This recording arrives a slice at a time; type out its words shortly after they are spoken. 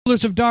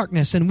rulers of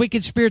darkness and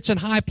wicked spirits in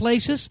high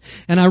places,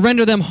 and I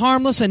render them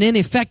harmless and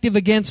ineffective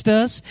against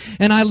us.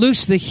 And I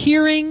loose the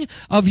hearing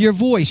of your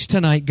voice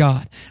tonight,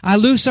 God. I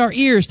loose our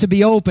ears to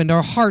be opened,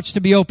 our hearts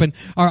to be opened,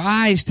 our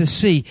eyes to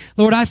see.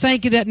 Lord, I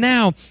thank you that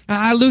now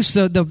I loose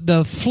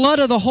the flood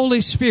of the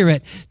Holy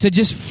Spirit to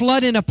just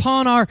flood in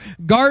upon our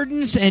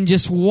gardens and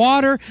just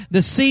water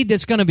the seed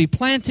that's going to be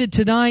planted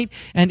tonight,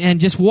 and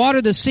just water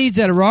the seeds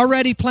that are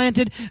already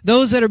planted,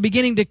 those that are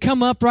beginning to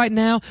come up right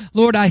now.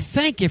 Lord, I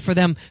thank you for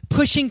them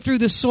pushing through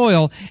the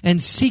soil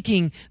and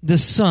seeking the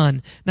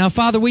sun. Now,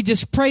 Father, we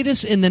just pray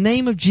this in the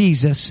name of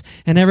Jesus.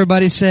 And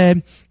everybody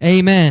said,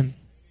 amen.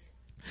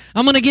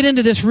 I'm going to get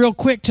into this real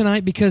quick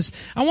tonight because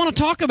I want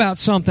to talk about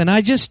something.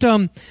 I just,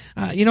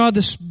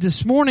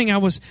 this morning I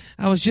was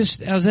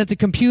at the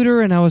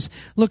computer and I was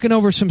looking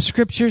over some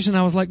scriptures and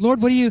I was like,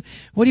 Lord, what do you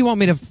want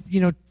me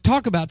to,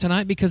 talk about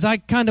tonight? Because I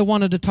kind of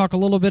wanted to talk a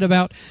little bit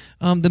about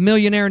the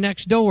millionaire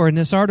next door and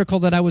this article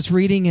that I was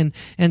reading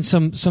and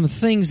some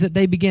things that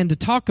they began to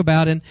talk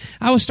about, and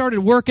I started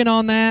working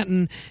on that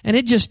and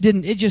it just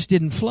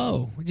didn't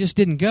flow. It just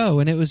didn't go,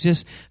 and I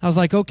was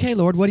like, okay,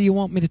 Lord, what do you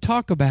want me to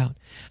talk about?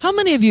 How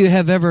many of you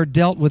have ever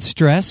dealt with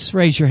stress?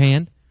 Raise your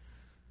hand.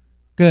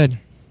 Good.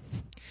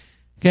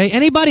 Okay,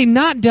 anybody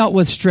not dealt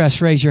with stress,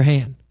 raise your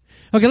hand.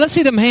 Okay, let's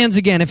see them hands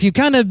again. If you've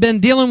kind of been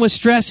dealing with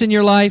stress in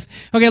your life,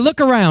 okay,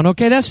 look around.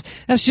 Okay, that's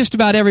just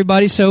about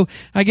everybody, so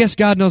I guess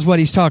God knows what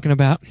he's talking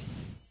about.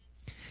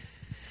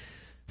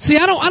 See,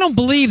 I don't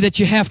believe that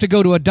you have to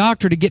go to a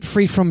doctor to get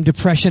free from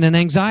depression and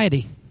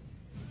anxiety.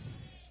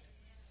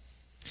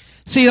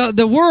 See,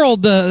 the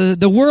world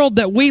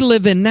that we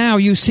live in now,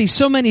 you see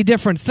so many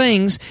different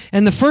things,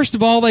 and first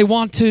of all, they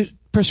want to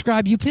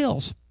prescribe you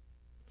pills.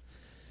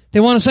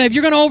 They want to say, if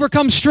you're going to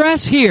overcome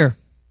stress, here.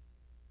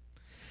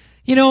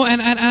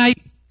 And I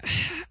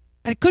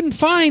couldn't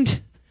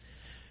find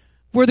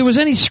where there was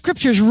any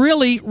scriptures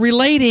really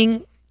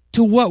relating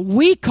to what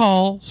we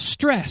call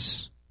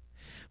stress.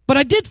 But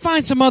I did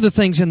find some other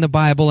things in the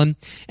Bible, and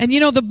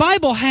the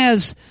Bible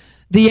has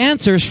the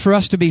answers for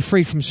us to be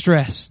free from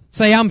stress.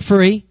 Say, I'm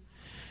free.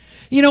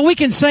 We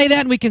can say that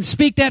and we can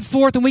speak that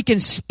forth, and we can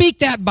speak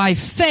that by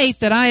faith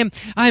that I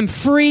am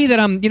free, that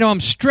I'm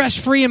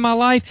stress-free in my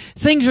life.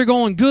 Things are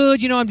going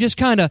good. I'm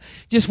just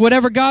just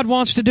whatever God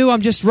wants to do, I'm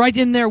just right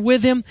in there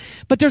with him.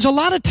 But there's a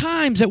lot of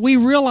times that we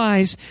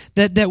realize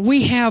that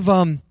we have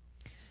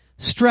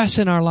stress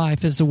in our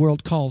life, as the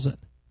world calls it.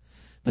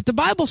 But the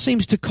Bible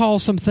seems to call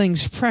some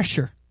things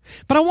pressure.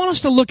 But I want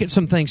us to look at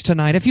some things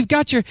tonight. If you've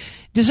got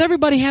does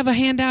everybody have a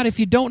handout? If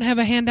you don't have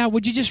a handout,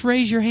 would you just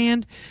raise your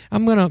hand?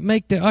 I'm going to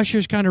make the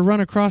ushers kind of run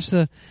across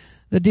the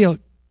deal.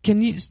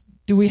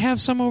 Do we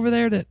have some over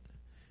there that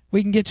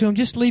we can get to them?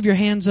 Just leave your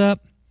hands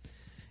up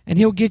and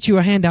he'll get you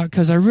a handout,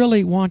 because I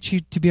really want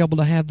you to be able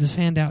to have this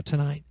handout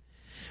tonight.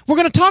 We're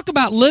going to talk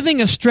about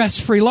living a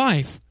stress-free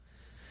life.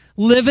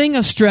 Living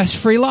a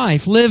stress-free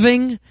life.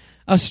 Living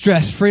a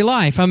stress-free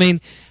life. I mean,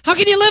 how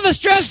can you live a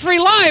stress-free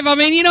life? I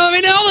mean,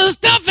 all the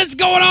stuff that's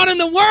going on in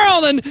the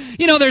world, and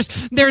there's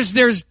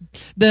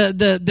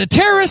the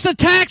terrorist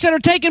attacks that are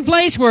taking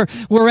place. We're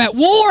at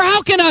war.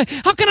 How can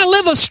I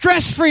live a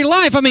stress-free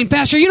life? I mean,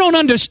 Pastor, you don't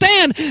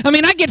understand. I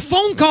mean, I get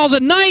phone calls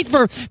at night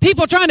for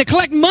people trying to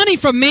collect money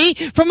from me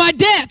for my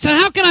debts. And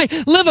how can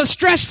I live a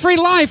stress-free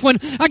life when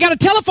I got a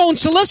telephone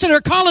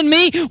solicitor calling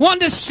me wanting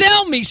to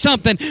sell me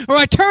something, or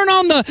I turn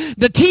on the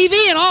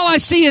TV and all I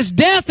see is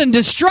death and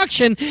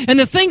destruction and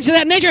the things of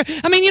that nature?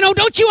 I mean,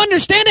 don't you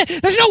understand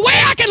it? There's no way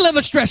I can live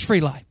a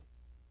stress-free life.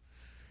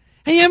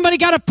 And anybody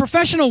got a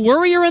professional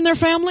worrier in their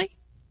family?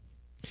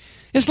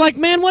 It's like,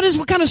 man, what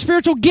kind of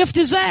spiritual gift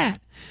is that?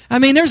 I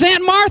mean, there's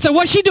Aunt Martha.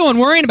 What's she doing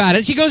worrying about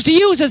it? She goes to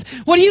you and says,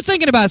 what are you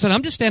thinking about? I said,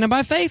 I'm just standing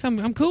by faith.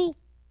 I'm cool.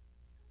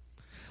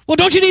 Well,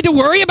 don't you need to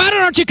worry about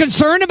it? Aren't you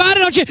concerned about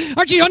it?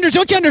 Don't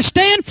you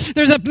understand?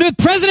 There's the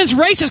president's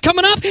race is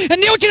coming up, and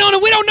don't you know,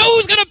 we don't know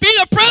who's going to be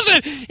the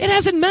president. It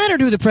hasn't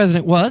mattered who the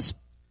president was.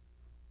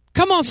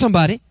 Come on,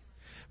 somebody.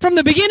 From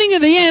the beginning to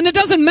the end, it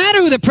doesn't matter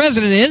who the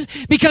president is,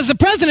 because the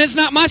president is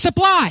not my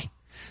supply.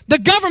 The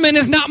government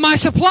is not my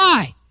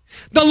supply.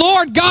 The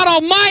Lord God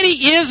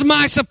Almighty is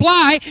my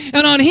supply,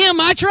 and on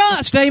him I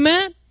trust.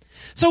 Amen?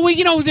 So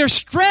there's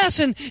stress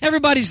in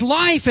everybody's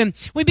life, and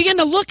we begin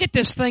to look at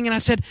this thing, and I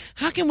said,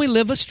 how can we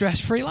live a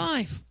stress-free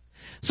life?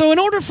 So in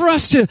order for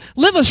us to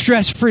live a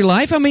stress-free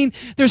life, I mean,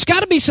 there's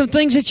got to be some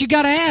things that you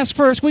got to ask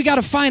first. We got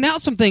to find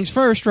out some things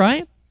first,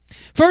 right?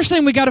 First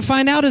thing we got to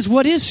find out is,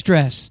 what is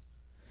stress?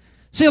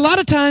 See, a lot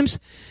of times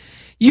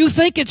you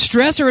think it's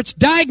stress, or it's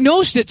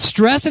diagnosed it's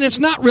stress, and it's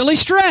not really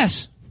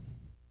stress.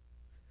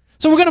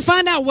 So we're going to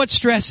find out what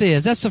stress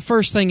is. That's the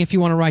first thing, if you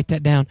want to write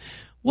that down.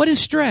 What is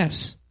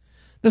stress?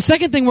 The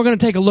second thing we're going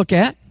to take a look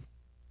at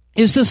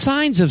is the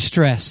signs of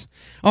stress.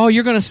 Oh,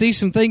 you're going to see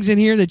some things in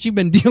here that you've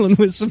been dealing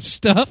with some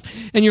stuff,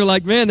 and you're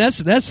like, man,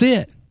 that's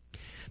it.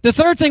 The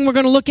third thing we're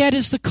going to look at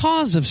is the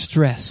cause of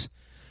stress.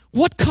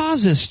 What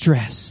causes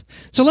stress?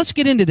 So let's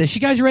get into this.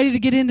 You guys ready to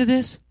get into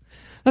this?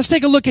 Let's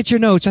take a look at your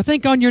notes. I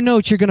think on your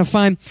notes you're going to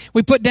find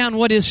we put down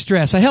what is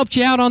stress. I helped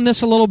you out on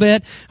this a little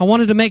bit. I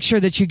wanted to make sure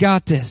that you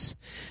got this.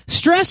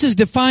 Stress is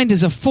defined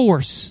as a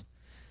force.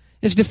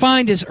 It's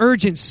defined as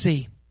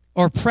urgency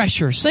or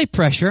pressure. Say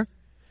pressure.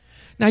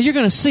 Now you're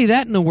going to see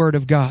that in the Word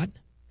of God.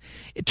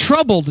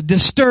 Troubled,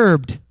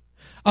 disturbed,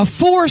 a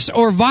force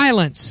or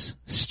violence,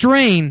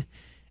 strain,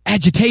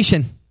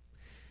 agitation.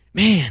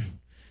 Man,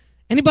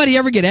 anybody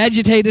ever get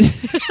agitated?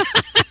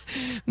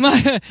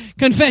 My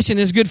confession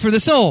is good for the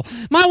soul.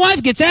 My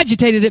wife gets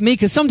agitated at me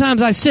because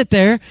sometimes I sit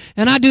there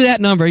and I do that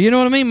number. You know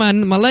what I mean?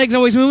 My leg's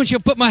always moving. She'll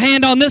put my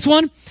hand on this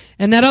one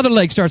and that other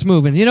leg starts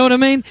moving. You know what I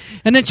mean?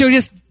 And then she'll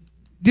just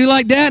do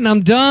like that and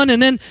I'm done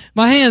and then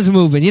my hand's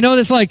moving. You know,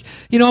 it's like,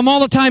 you know, I'm all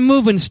the time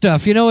moving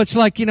stuff. You know, it's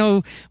like, you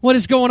know, what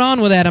is going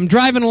on with that? I'm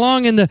driving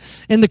along in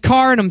the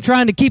car and I'm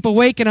trying to keep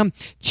awake and I'm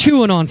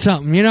chewing on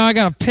something. You know, I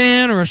got a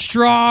pen or a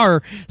straw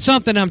or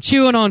something. I'm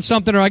chewing on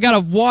something, or I got a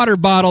water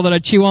bottle that I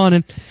chew on,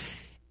 and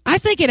I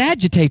think it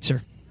agitates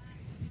her.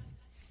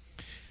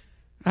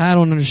 I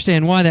don't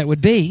understand why that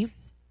would be.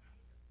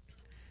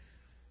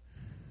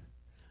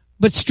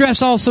 But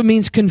stress also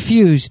means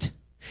confused.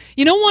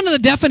 You know one of the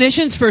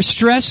definitions for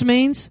stress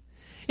means?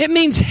 It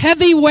means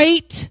heavy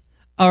weight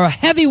or a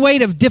heavy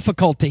weight of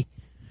difficulty.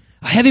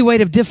 A heavy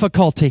weight of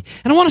difficulty.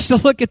 And I want us to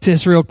look at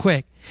this real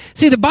quick.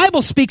 See, the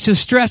Bible speaks of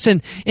stress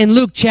in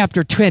Luke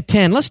chapter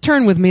 10. Let's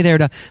turn with me there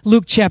to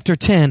Luke chapter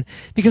 10,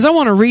 because I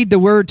want to read the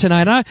word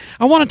tonight.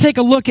 I want to take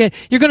a look at,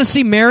 you're going to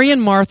see Mary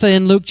and Martha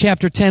in Luke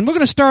chapter 10. We're going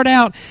to start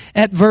out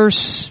at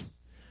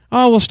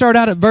we'll start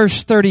out at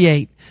verse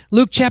 38.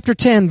 Luke chapter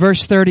 10,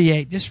 verse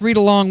 38. Just read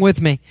along with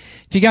me.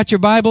 If you got your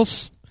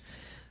Bibles,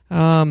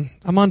 I'm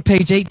on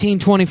page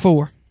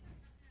 1824.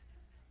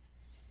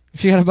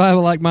 If you got a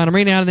Bible like mine, I'm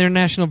reading out of the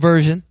International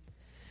Version.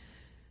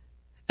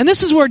 And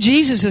this is where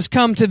Jesus has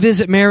come to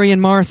visit Mary and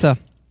Martha.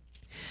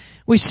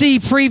 We see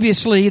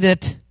previously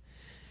that,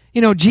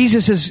 you know,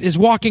 Jesus is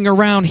walking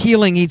around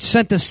healing. He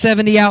sent the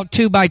 70 out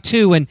 2 by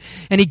 2, and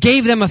he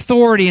gave them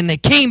authority, and they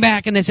came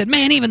back and they said,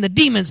 man, even the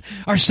demons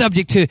are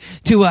subject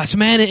to us,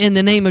 man, in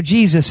the name of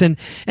Jesus. And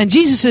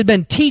Jesus had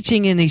been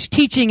teaching, and he's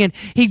teaching, and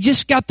he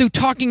just got through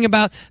talking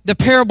about the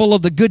parable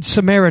of the Good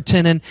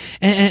Samaritan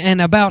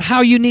and about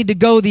how you need to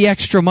go the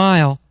extra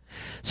mile.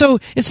 So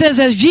it says,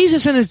 as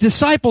Jesus and his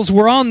disciples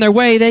were on their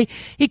way,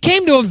 he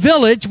came to a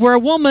village where a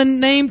woman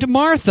named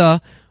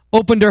Martha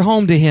opened her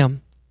home to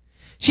him.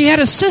 She had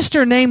a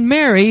sister named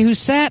Mary who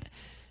sat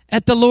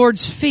at the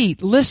Lord's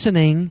feet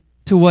listening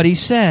to what he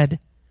said.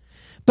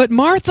 But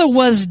Martha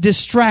was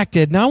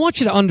distracted. Now I want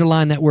you to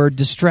underline that word,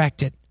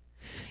 distracted.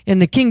 In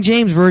the King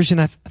James Version,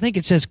 I think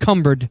it says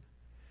cumbered.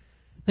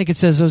 I think it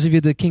says, those of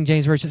you the King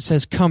James Version, it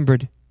says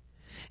cumbered.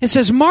 It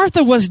says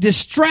Martha was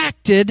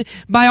distracted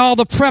by all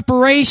the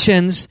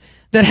preparations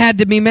that had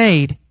to be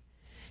made.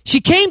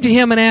 She came to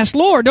him and asked,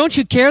 Lord, don't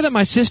you care that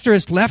my sister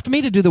has left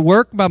me to do the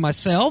work by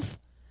myself?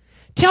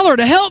 Tell her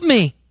to help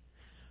me.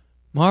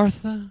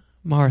 Martha,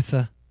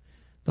 Martha,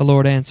 the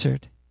Lord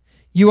answered,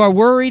 you are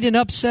worried and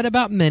upset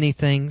about many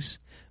things,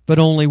 but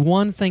only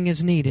one thing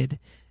is needed,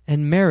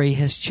 and Mary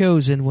has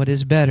chosen what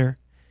is better,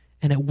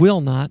 and it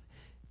will not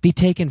be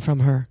taken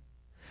from her.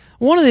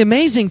 One of the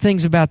amazing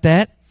things about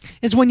that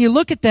is when you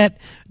look at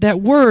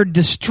that word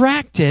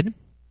distracted,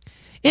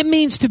 it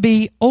means to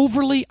be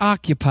overly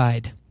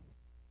occupied.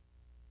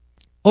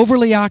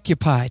 Overly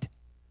occupied.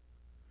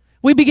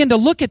 We begin to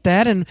look at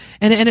that and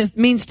it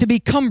means to be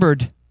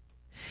cumbered.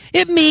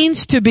 It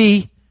means to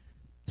be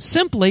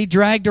simply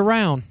dragged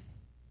around.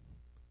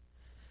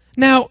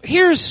 Now,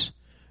 here's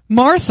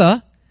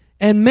Martha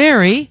and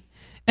Mary,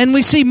 and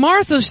we see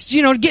Martha's,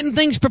 you know, getting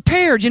things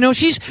prepared. You know,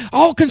 she's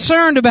all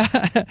concerned about,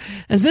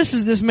 and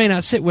this may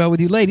not sit well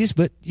with you ladies,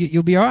 but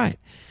you'll be all right.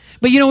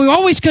 But, you know, we're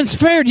always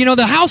concerned, you know,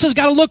 the house has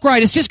got to look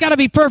right. It's just got to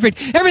be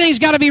perfect. Everything's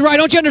got to be right.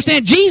 Don't you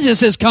understand?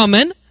 Jesus is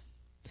coming.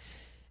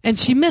 And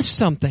she missed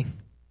something.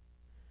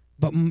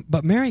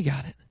 But Mary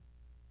got it.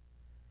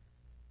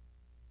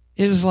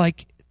 It was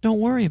like, don't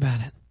worry about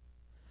it.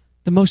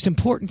 The most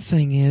important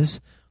thing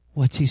is,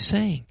 what's he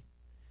saying?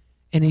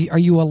 And are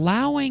you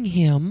allowing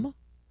him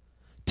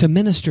to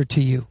minister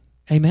to you?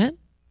 Amen?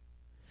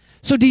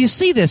 So do you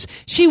see this?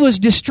 She was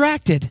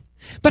distracted.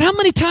 But how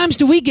many times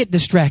do we get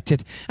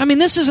distracted? I mean,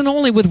 this isn't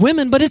only with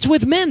women, but it's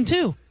with men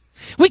too.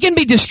 We can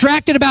be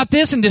distracted about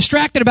this and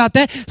distracted about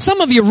that.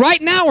 Some of you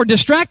right now are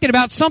distracted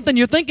about something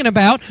you're thinking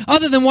about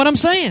other than what I'm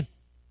saying.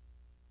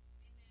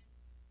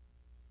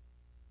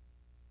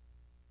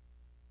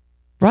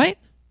 Right?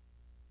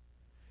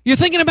 You're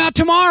thinking about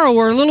tomorrow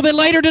or a little bit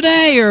later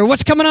today or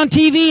what's coming on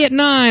TV at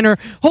 9 or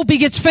hope he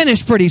gets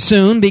finished pretty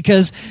soon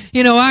because,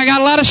 you know, I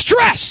got a lot of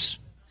stress.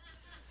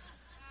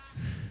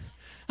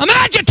 I'm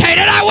agitated.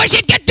 I wish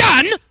it'd get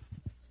done.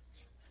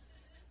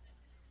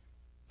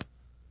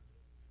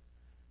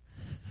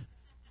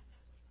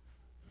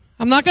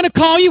 I'm not going to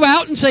call you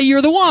out and say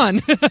you're the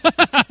one. But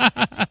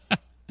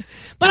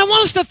I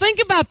want us to think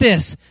about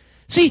this.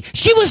 See,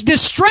 she was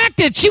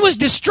distracted. She was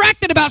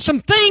distracted about some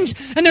things.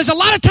 And there's a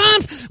lot of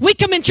times we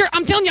come in church.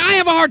 I'm telling you, I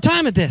have a hard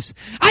time at this.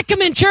 I come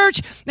in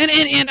church and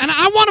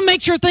I want to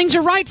make sure things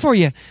are right for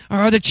you. Or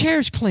are the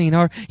chairs clean?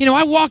 Or,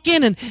 I walk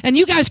in and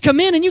you guys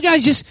come in and you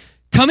guys just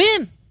come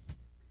in.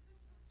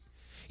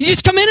 You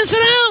just come in and sit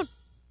down.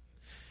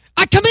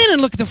 I come in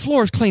and look at the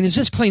floor is clean. Is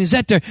this clean? Is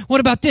that there?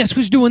 What about this?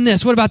 Who's doing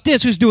this? What about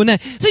this? Who's doing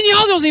that? See,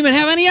 y'all don't even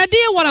have any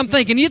idea what I'm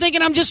thinking. You're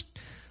thinking I'm just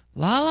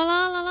la, la,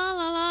 la, la, la,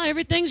 la, la.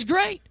 Everything's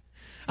great.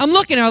 I'm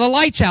looking, are the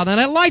lights out? And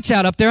that light's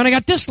out up there, and I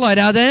got this light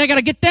out there, and I got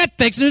to get that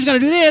fixed, and who's going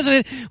to do this,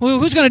 and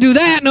who's going to do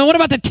that? No, what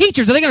about the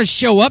teachers? Are they going to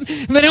show up?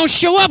 If they don't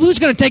show up, who's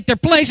going to take their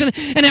place? And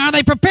are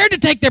they prepared to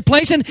take their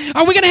place? And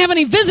are we going to have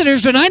any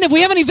visitors tonight? And if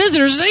we have any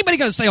visitors, is anybody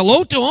going to say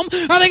hello to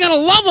them? Are they going to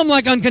love them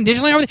like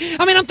unconditionally?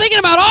 I'm thinking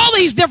about all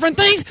these different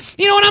things,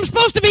 and I'm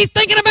supposed to be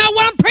thinking about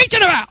what I'm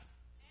preaching about.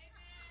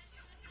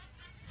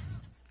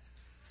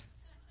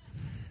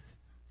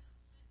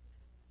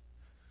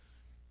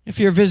 If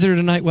you're a visitor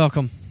tonight,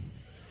 welcome.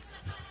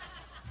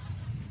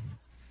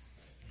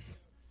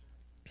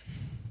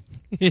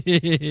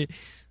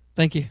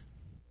 Thank you.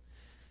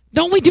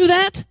 Don't we do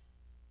that?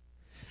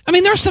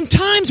 There's some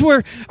times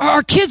where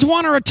our kids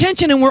want our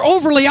attention and we're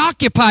overly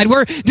occupied.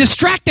 We're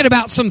distracted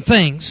about some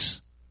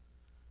things.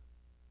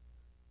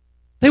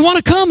 They want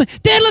to come.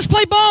 Dad, let's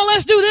play ball.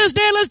 Let's do this.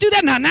 Dad, let's do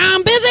that. Now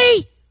I'm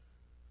busy.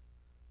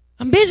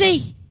 I'm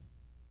busy.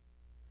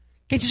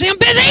 Can't you say I'm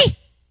busy?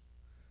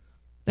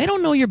 They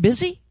don't know you're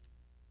busy.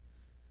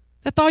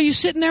 They thought you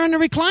sitting there in the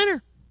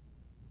recliner.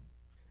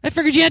 They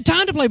figured you had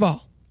time to play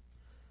ball.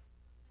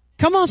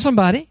 Come on,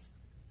 somebody.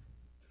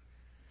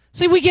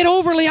 See, we get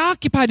overly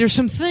occupied. There's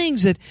some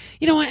things that,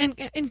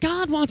 and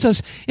God wants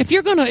us, if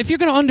you're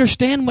gonna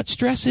understand what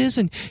stress is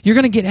and you're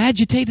gonna get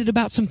agitated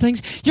about some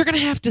things, you're gonna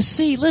have to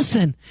see,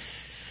 listen,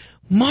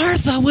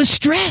 Martha was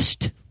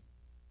stressed.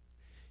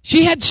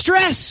 She had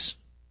stress.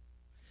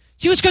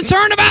 She was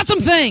concerned about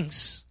some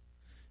things.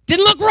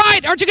 Didn't look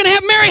right. Aren't you gonna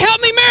have Mary help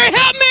me? Mary,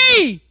 help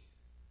me!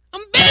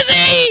 I'm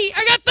busy.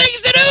 I got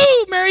things to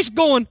do. Mary's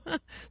going,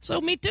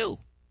 so me too.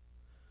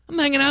 I'm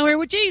hanging out here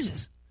with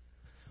Jesus.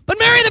 But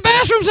Mary, the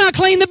bathroom's not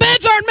clean. The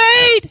beds aren't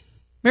made.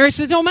 Mary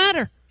said, don't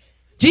matter.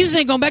 Jesus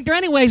ain't going back there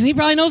anyways, and he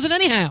probably knows it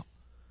anyhow.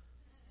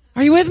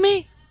 Are you with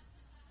me?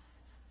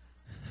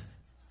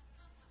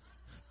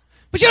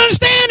 But you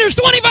understand, there's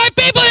 25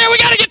 people here. We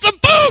got to get some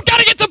food. Got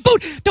to get some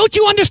food. Don't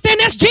you understand?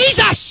 That's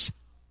Jesus.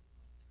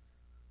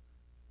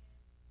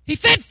 He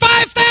fed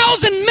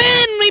 5,000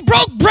 men. We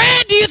broke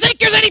bread. Do you think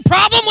there's any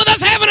problem with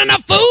us having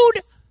enough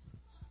food?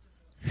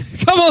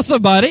 Come on,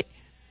 somebody.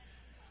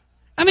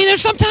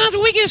 There's sometimes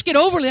when we just get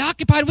overly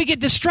occupied, we get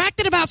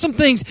distracted about some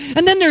things,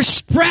 and then there's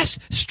stress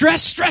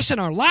in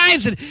our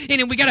lives, and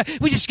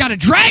we just gotta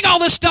drag all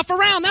this stuff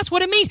around. That's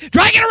what it means.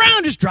 Drag it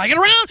around. Just drag it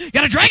around. You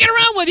gotta drag it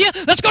around with you.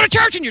 Let's go to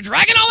church, and you're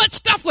dragging all that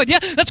stuff with you.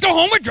 Let's go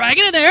home. We're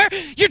dragging it there.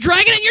 You're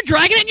dragging it, and you're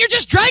dragging it, and you're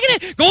just dragging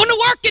it. Going to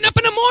work, getting up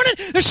in the morning.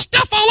 There's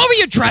stuff all over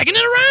you, dragging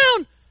it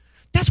around.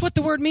 That's what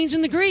the word means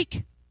in the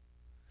Greek.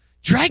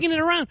 Dragging it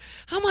around.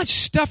 How much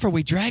stuff are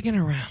we dragging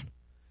around?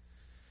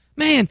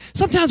 Man,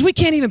 sometimes we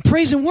can't even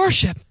praise and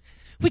worship.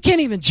 We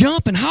can't even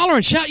jump and holler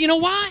and shout. You know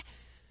why?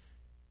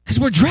 Because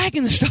we're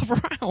dragging the stuff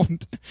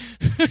around.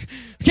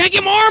 Can't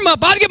get my arm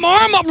up. I'd get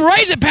my arm up and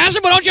raise it,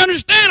 Pastor, but don't you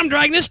understand? I'm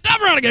dragging this stuff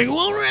around. I got to go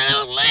on right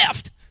on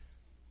left.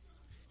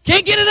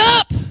 Can't get it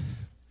up.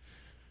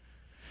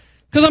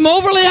 Because I'm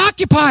overly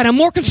occupied. I'm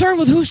more concerned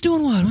with who's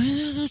doing what.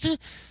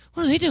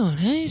 What are they doing?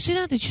 Hey, you see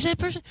that? Did you see that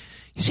person?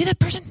 You see that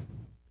person?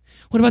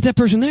 What about that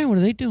person there? What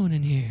are they doing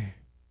in here?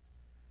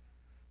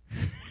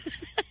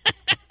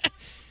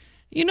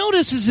 You know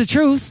this is the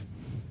truth.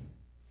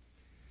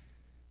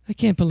 I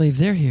can't believe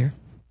they're here.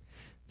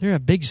 They're a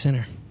big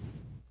sinner.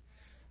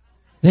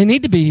 They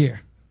need to be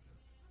here.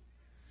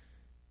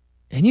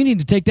 And you need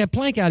to take that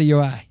plank out of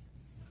your eye.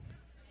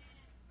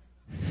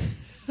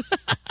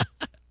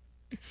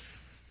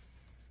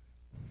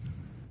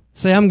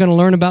 Say, I'm going to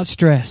learn about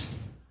stress.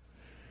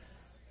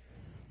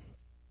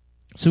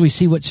 So we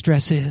see what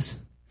stress is.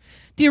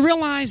 Do you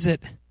realize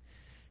that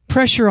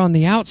pressure on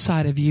the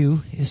outside of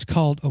you is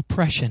called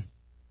oppression?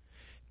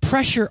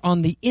 Pressure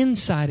on the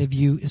inside of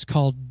you is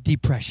called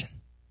depression.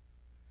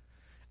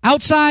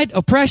 Outside,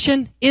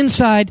 oppression.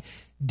 Inside,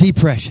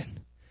 depression.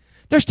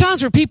 There's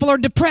times where people are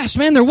depressed.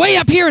 Man, they're way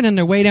up here and then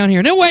they're way down here.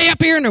 And they're way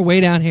up here and they're way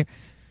down here.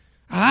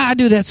 I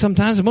do that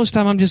sometimes, and most of the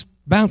time I'm just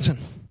bouncing.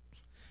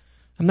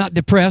 I'm not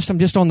depressed. I'm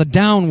just on the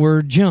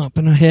downward jump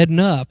and heading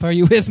up. Are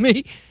you with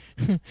me?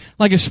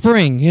 Like a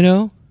spring,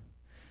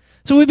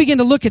 So we begin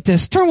to look at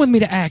this. Turn with me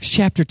to Acts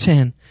chapter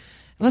 10.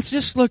 Let's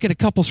just look at a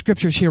couple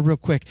scriptures here real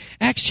quick.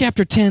 Acts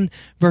chapter 10,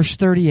 verse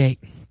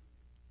 38.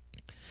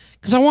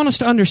 Because I want us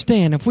to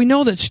understand, if we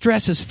know that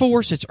stress is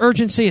force, it's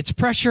urgency, it's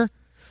pressure,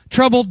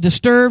 troubled,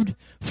 disturbed,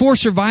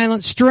 force or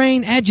violence,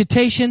 strain,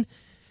 agitation,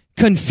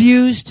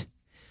 confused,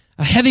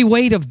 a heavy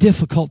weight of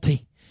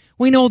difficulty.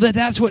 We know that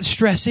that's what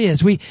stress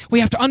is. We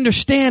have to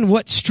understand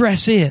what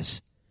stress is.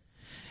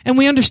 And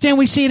we understand,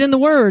 we see it in the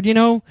Word.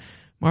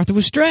 Martha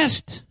was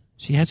stressed.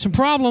 She had some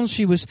problems.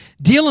 She was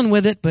dealing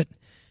with it, but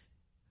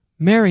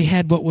Mary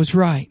had what was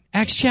right.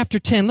 Acts chapter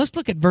 10, let's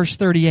look at verse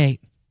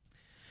 38.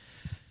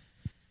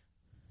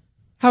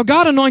 How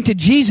God anointed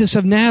Jesus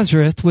of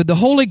Nazareth with the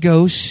Holy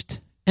Ghost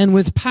and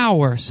with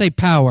power, say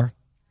power,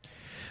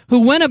 who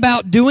went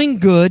about doing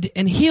good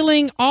and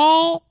healing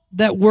all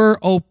that were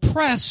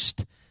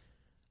oppressed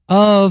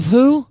of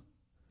who?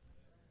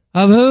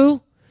 Of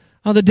who?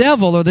 Of the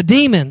devil or the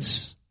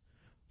demons.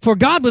 For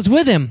God was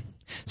with him.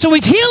 So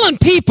he's healing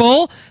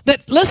people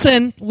that,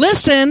 listen,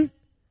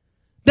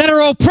 that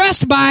are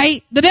oppressed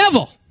by the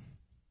devil.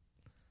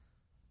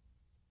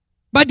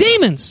 By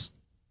demons.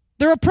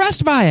 They're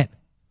oppressed by it.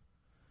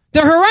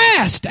 They're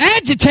harassed,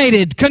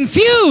 agitated,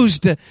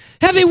 confused,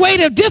 heavy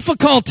weight of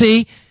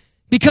difficulty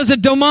because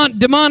of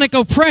demonic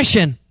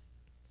oppression.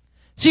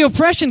 See,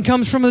 oppression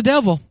comes from the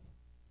devil.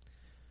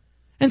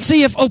 And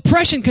see, if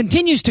oppression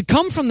continues to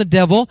come from the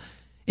devil,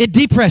 it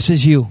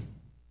depresses you.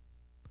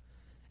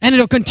 And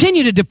it'll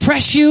continue to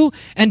depress you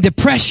and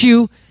depress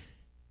you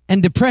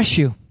and depress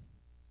you.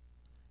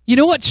 You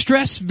know what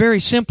stress very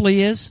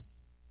simply is?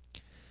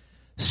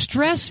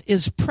 Stress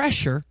is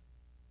pressure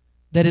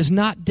that is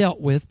not dealt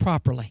with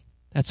properly.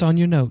 That's on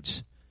your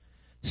notes.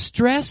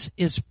 Stress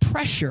is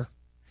pressure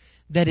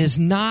that is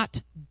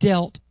not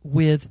dealt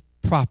with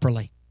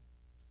properly.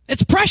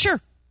 It's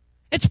pressure.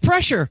 It's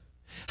pressure.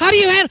 How do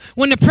you handle,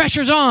 when the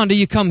pressure's on, do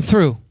you come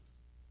through?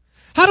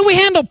 How do we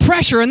handle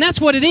pressure? And that's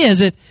what it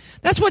is.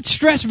 That's what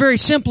stress very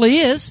simply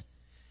is.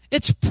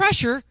 It's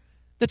pressure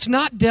that's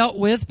not dealt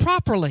with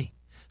properly.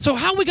 So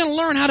how are we going to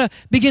learn how to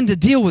begin to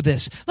deal with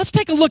this? Let's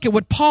take a look at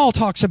what Paul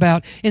talks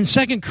about in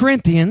 2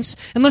 Corinthians,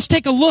 and let's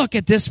take a look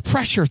at this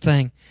pressure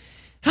thing.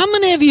 How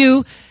many of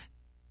you,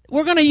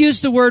 we're going to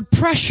use the word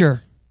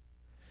pressure,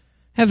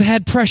 have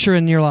had pressure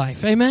in your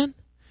life? Amen?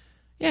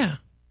 Yeah.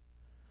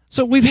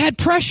 So we've had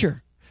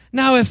pressure.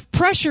 Now, if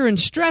pressure and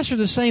stress are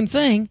the same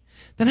thing,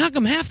 then how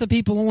come half the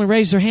people only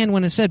raised their hand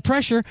when it said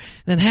pressure,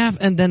 then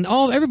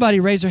everybody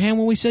raised their hand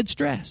when we said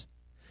stress?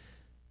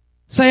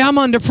 Say, I'm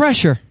under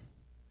pressure.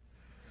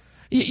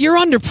 You're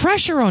under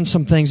pressure on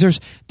some things.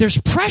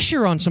 There's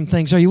pressure on some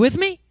things. Are you with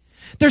me?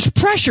 There's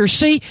pressure.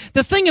 See,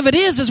 the thing of it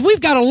is we've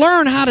got to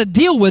learn how to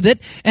deal with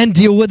it and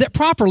deal with it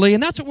properly,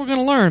 and that's what we're going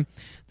to learn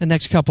the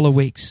next couple of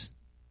weeks.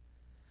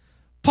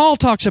 Paul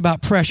talks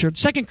about pressure.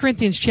 2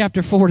 Corinthians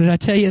chapter 4, did I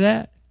tell you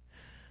that?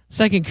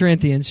 2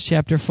 Corinthians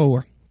chapter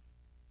 4.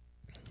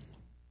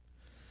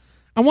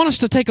 I want us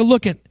to take a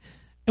look at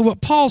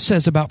what Paul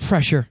says about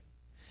pressure.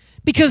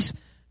 Because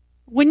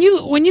when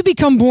you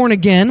become born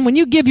again, when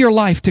you give your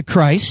life to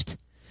Christ,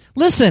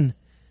 listen,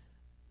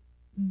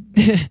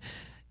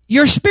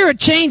 your spirit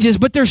changes,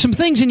 but there's some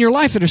things in your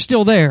life that are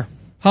still there.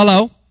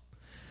 Hello?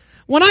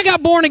 When I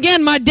got born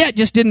again, my debt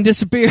just didn't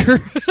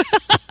disappear.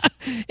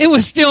 It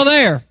was still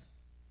there.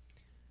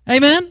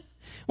 Amen?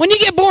 When you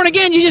get born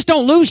again, you just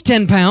don't lose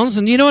 10 pounds,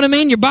 and you know what I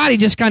mean? Your body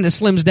just kind of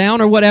slims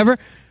down or whatever.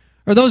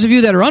 Or those of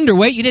you that are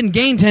underweight, you didn't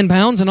gain 10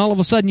 pounds, and all of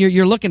a sudden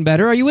you're looking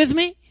better. Are you with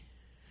me?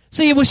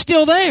 See, it was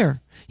still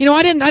there. You know,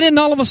 I didn't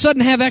all of a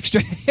sudden have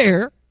extra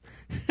hair.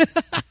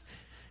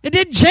 It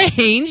didn't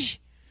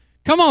change.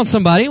 Come on,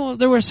 somebody. Well,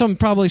 there were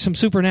probably some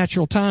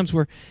supernatural times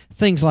where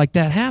things like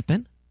that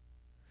happen.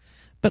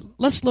 But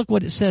let's look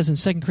what it says in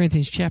 2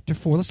 Corinthians chapter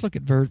 4. Let's look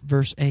at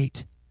verse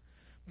 8.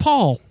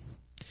 Paul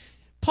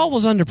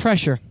was under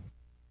pressure.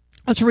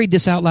 Let's read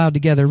this out loud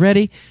together.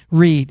 Ready?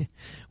 Read.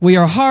 We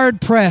are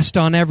hard pressed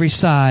on every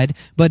side,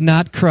 but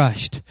not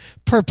crushed.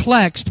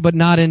 Perplexed, but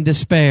not in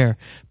despair.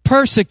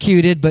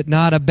 Persecuted, but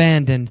not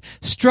abandoned.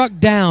 Struck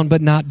down,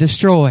 but not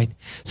destroyed.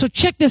 So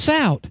check this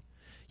out.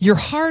 You're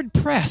hard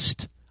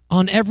pressed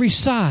on every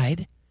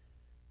side,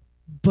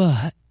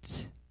 but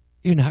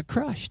you're not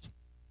crushed.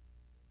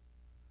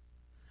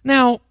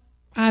 Now,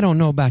 I don't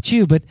know about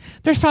you, but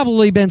there's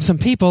probably been some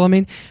people. I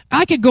mean,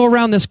 I could go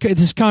around this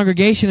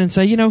congregation and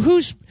say, you know,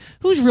 who's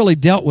really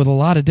dealt with a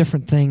lot of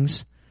different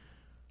things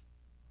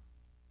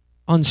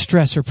on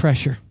stress or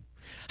pressure?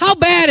 How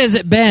bad has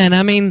it been?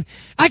 I mean,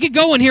 I could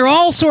go and hear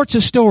all sorts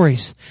of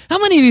stories. How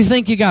many of you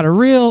think you got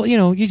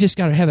you just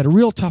got to have a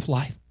real tough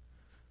life?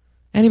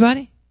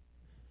 Anybody?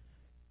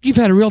 You've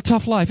had a real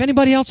tough life.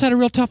 Anybody else had a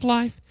real tough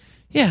life?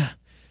 Yeah.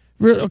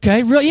 Real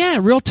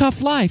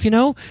tough life, you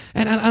know?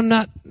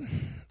 And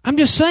I'm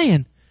just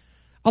saying,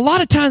 a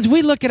lot of times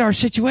we look at our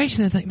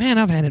situation and think, man,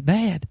 I've had it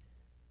bad.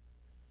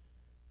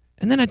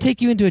 And then I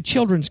take you into a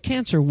children's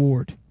cancer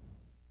ward,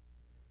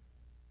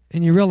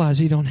 and you realize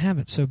you don't have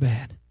it so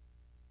bad.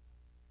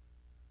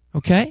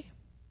 Okay?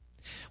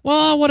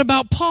 Well, what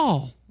about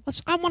Paul?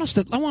 I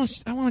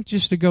want you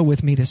to go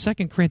with me to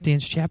 2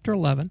 Corinthians chapter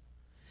 11,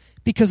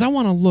 because I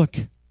want to look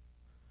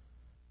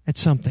at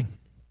something.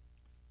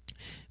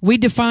 We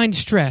define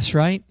stress,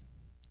 right?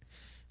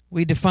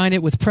 We define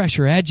it with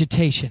pressure,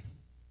 agitation,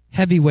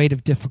 heavy weight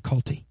of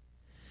difficulty.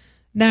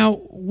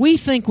 Now, we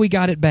think we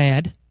got it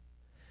bad.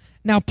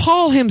 Now,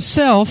 Paul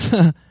himself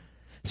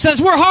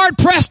says we're hard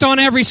pressed on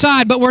every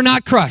side, but we're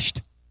not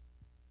crushed.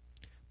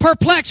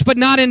 Perplexed, but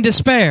not in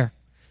despair.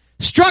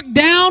 Struck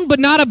down, but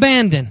not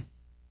abandoned.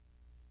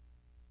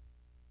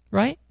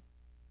 Right?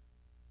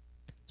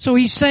 So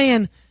he's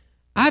saying,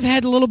 I've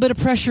had a little bit of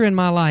pressure in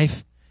my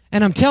life,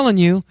 and I'm telling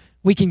you,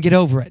 we can get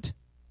over it.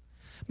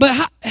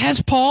 But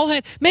has Paul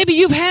had, maybe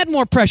you've had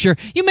more pressure.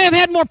 You may have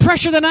had more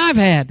pressure than I've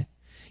had.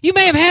 You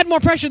may have had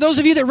more pressure. Those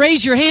of you that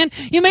raised your hand,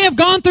 you may have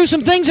gone through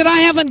some things that I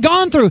haven't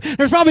gone through.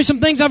 There's probably some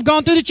things I've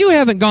gone through that you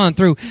haven't gone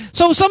through.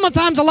 So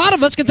sometimes a lot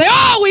of us can say,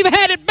 oh, we've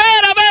had it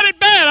bad, I've had it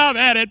bad, I've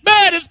had it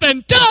bad, it's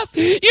been tough.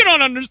 You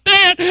don't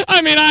understand.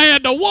 I mean, I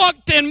had to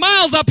walk 10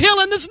 miles uphill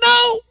in the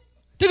snow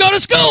to go to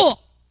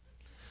school.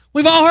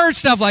 We've all heard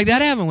stuff like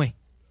that, haven't we?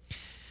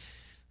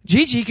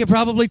 Gigi could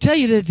probably tell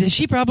you that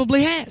she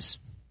probably has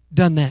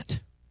done that.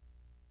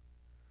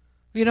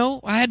 You know,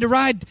 I had to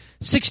ride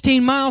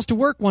 16 miles to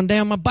work one day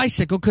on my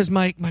bicycle because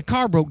my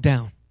car broke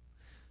down.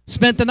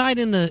 Spent the night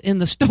in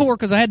the store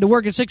because I had to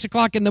work at 6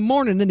 o'clock in the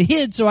morning and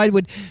hid, so I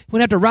would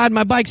have to ride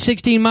my bike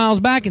 16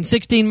 miles back and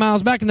 16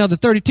 miles back, another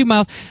 32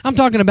 miles. I'm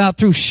talking about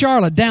through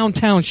Charlotte,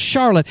 downtown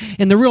Charlotte,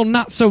 in the real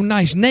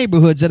not-so-nice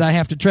neighborhoods that I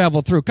have to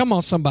travel through. Come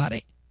on,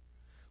 somebody.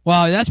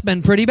 Wow, that's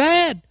been pretty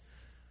bad.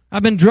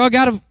 I've been drug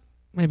out of...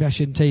 Maybe I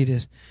shouldn't tell you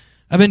this.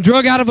 I've been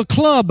drug out of a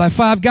club by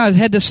 5 guys.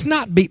 Had the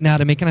snot beaten out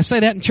of me. Can I say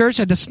that in church?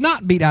 Had the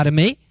snot beat out of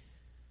me.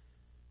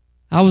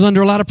 I was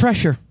under a lot of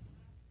pressure.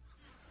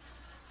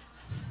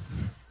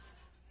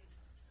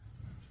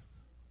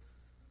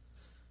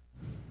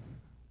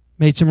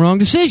 Made some wrong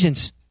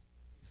decisions.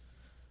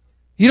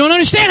 You don't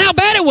understand how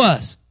bad it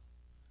was.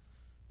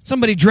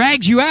 Somebody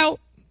drags you out.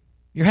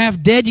 You're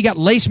half dead. You got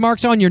lace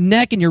marks on your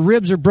neck, and your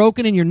ribs are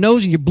broken, and your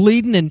nose, and you're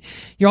bleeding, and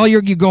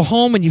you go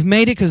home, and you've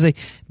made it because they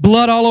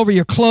blood all over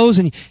your clothes,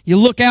 and you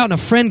look out, and a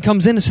friend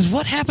comes in and says,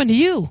 "What happened to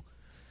you?"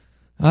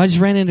 I just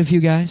ran into a few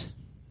guys.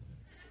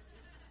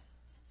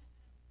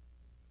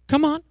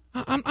 Come on,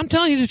 I'm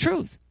telling you the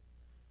truth.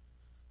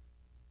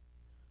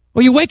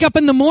 Or you wake up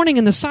in the morning,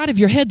 and the side of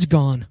your head's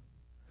gone.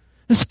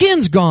 The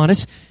skin's gone.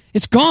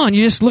 It's gone.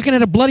 You're just looking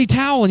at a bloody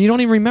towel, and you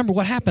don't even remember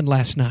what happened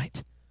last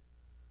night.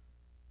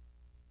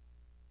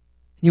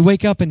 You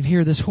wake up and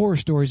hear this horror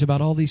stories about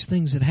all these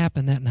things that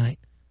happened that night.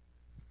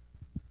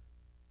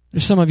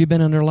 There's some of you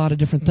been under a lot of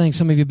different things.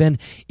 Some of you been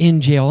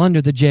in jail,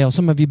 under the jail.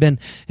 Some of you been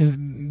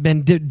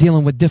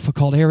dealing with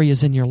difficult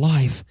areas in your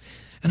life.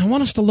 And I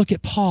want us to look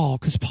at Paul,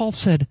 because Paul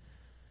said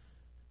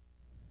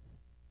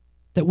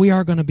that we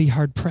are going to be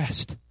hard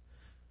pressed,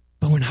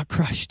 but we're not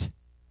crushed.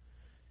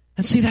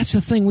 And see, that's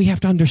the thing we have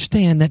to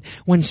understand, that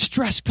when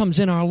stress comes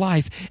in our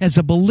life, as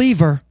a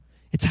believer,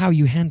 it's how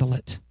you handle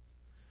it,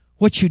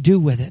 what you do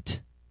with it.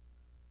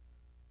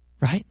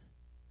 Right?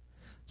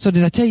 So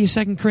did I tell you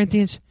 2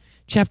 Corinthians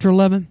chapter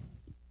 11?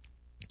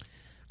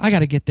 I got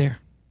to get there.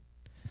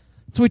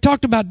 So we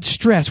talked about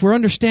stress. We're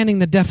understanding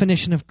the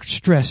definition of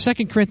stress.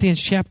 2 Corinthians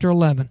chapter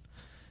 11.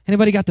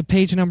 Anybody got the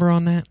page number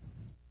on that?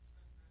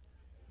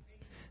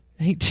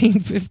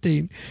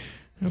 1815.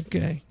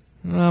 Okay.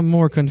 I'm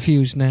more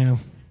confused now.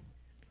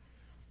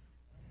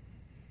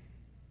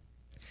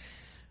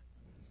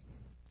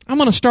 I'm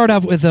going to start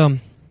off with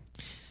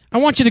I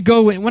want you to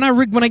go,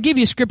 when I give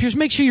you scriptures,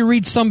 make sure you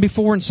read some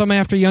before and some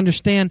after you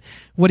understand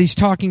what he's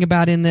talking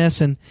about in this.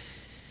 And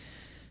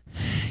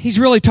he's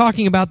really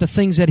talking about the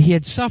things that he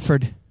had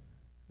suffered.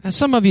 Now,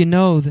 some of you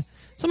know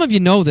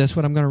this,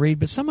 what I'm going to read,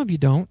 but some of you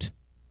don't.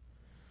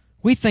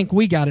 We think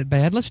we got it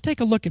bad. Let's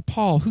take a look at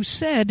Paul, who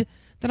said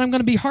that I'm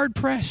going to be hard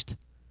pressed,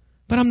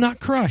 but I'm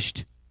not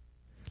crushed.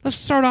 Let's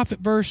start off at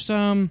verse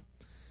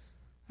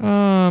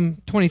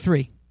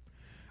 23.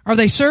 Are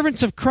they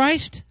servants of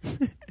Christ?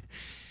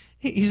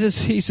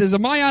 He says,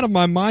 am I out of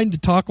my mind to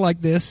talk like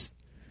this?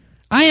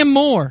 I am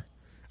more.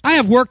 I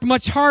have worked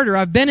much harder.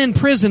 I've been in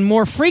prison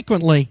more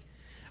frequently.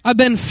 I've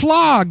been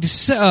flogged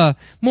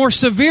more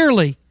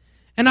severely.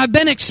 And I've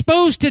been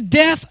exposed to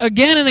death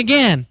again and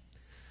again.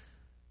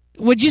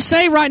 Would you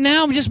say right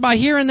now, just by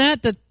hearing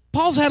that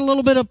Paul's had a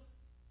little bit of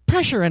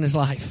pressure in his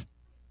life?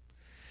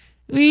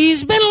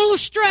 He's been a little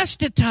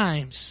stressed at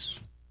times.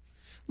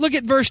 Look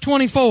at verse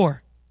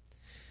 24.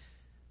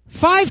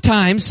 5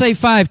 times, say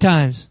 5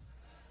 times.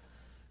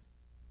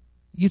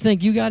 You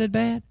think you got it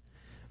bad?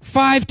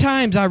 5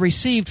 times I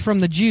received from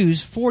the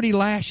Jews 40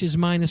 lashes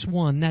minus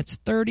 1. That's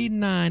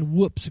 39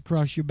 whoops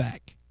across your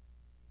back.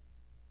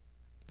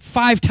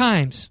 5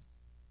 times.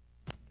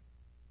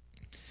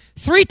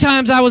 3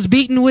 times I was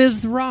beaten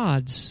with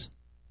rods.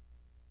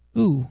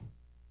 Ooh.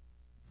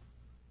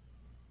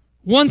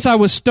 Once I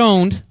was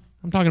stoned.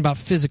 I'm talking about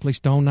physically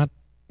stoned, not...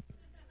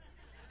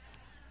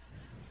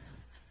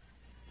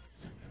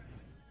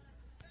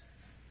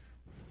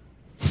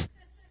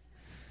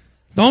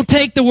 Don't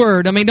take the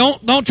word. I mean,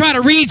 don't try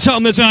to read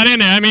something that's not in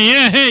there. I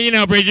mean,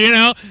 yeah,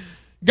 preacher,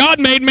 God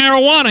made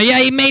marijuana. Yeah,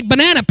 he made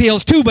banana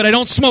peels too, but I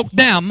don't smoke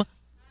them.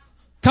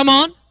 Come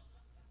on.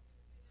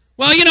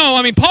 Well,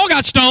 Paul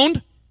got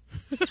stoned.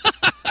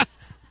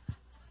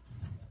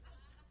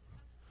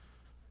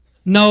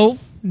 No.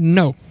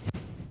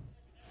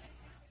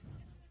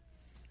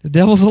 The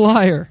devil's a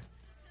liar.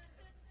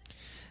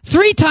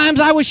 3 times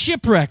I was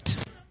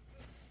shipwrecked.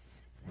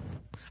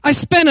 I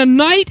spent a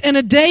night and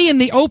a day in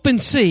the open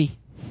sea.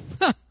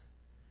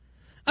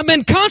 I've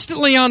been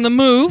constantly on the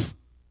move.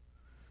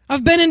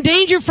 I've been in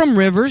danger from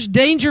rivers,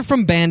 danger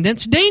from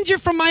bandits, danger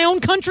from my own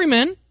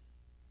countrymen,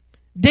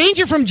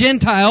 danger from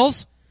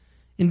Gentiles,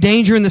 and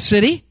danger in the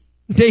city,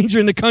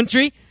 danger in the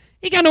country.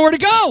 You got nowhere to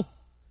go.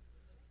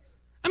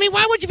 I mean,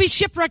 why would you be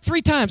shipwrecked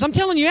 3 times? I'm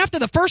telling you, after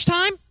the first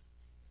time,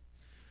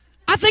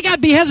 I think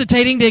I'd be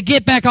hesitating to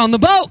get back on the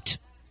boat.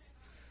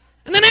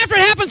 And then after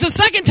it happens the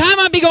second time,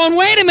 I'd be going,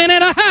 wait a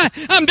minute,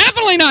 I'm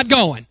definitely not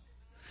going.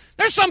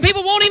 There's some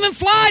people won't even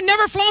fly,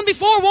 never flown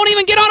before, won't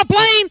even get on a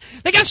plane.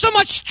 They got so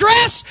much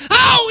stress.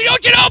 Oh,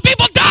 don't you know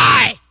people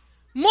die?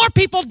 More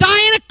people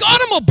die in an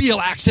automobile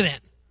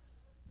accident.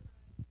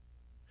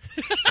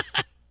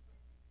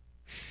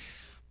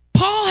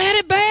 Paul had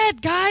it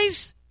bad,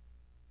 guys.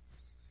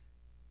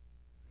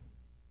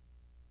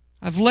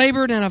 I've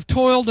labored and I've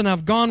toiled and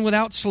I've gone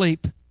without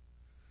sleep.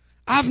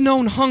 I've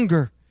known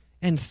hunger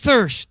and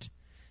thirst,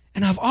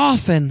 and I've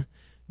often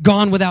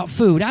gone without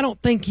food. I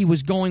don't think he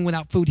was going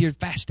without food here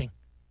fasting.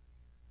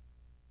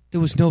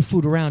 There was no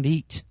food around to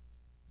eat,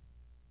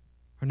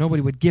 or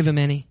nobody would give him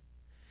any.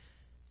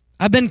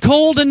 I've been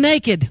cold and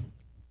naked.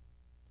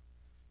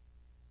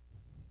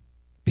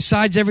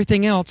 Besides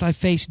everything else, I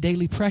face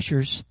daily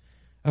pressures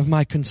of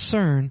my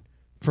concern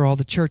for all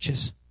the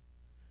churches.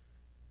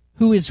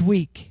 Who is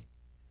weak,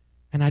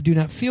 and I do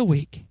not feel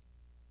weak?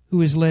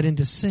 Who is led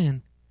into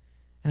sin,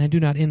 and I do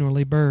not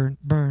inwardly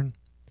burn?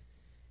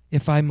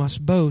 If I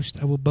must boast,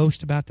 I will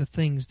boast about the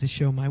things that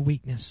show my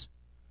weakness.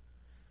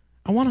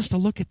 I want us to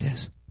look at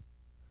this.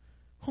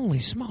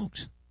 Holy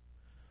smokes.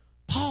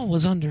 Paul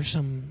was under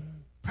some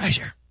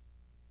pressure.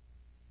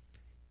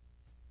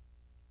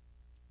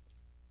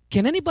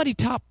 Can anybody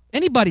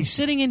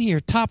sitting in here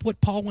top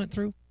what Paul went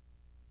through?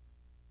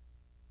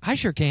 I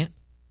sure can't.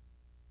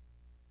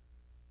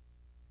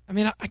 I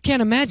mean, I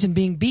can't imagine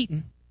being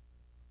beaten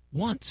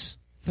once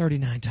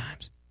 39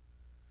 times,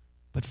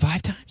 but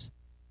 5 times.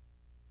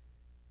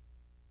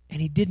 And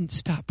he didn't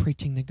stop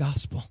preaching the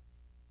gospel.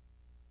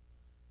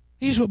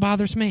 Here's what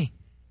bothers me.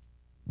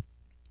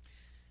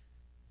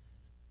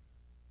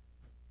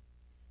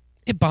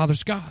 It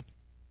bothers God.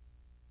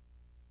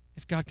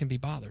 If God can be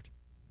bothered.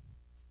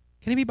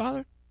 Can he be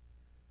bothered?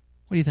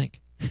 What do you think?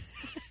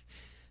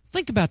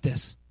 Think about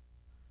this.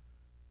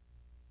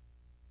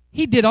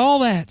 He did all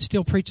that,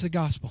 still preach the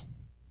gospel.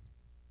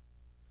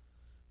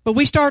 But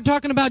we start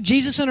talking about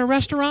Jesus in a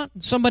restaurant,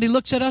 and somebody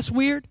looks at us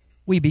weird,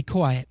 we be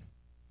quiet.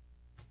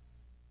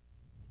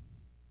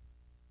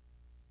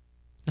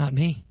 Not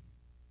me.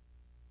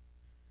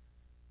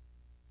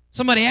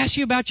 Somebody asks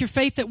you about your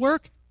faith at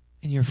work,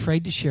 and you're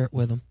afraid to share it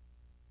with them.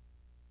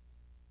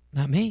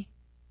 Not me.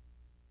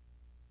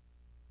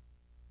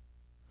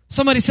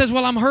 Somebody says,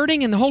 well, I'm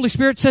hurting, and the Holy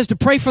Spirit says to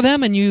pray for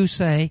them, and you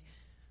say,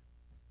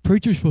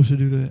 preacher's supposed to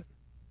do that.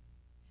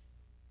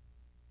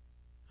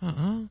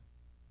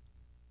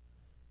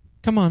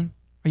 Come on.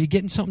 Are you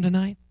getting something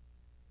tonight?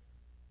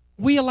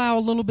 We allow a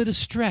little bit of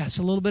stress,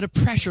 a little bit of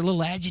pressure, a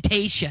little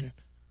agitation,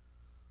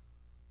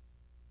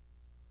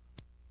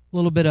 a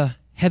little bit of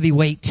heavy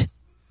weight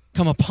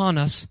come upon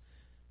us,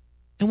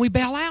 and we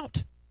bail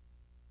out.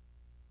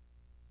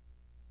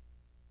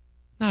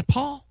 Not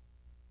Paul.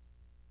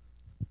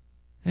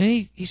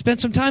 He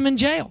spent some time in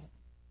jail.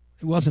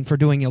 It wasn't for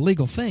doing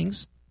illegal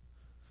things.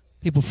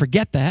 People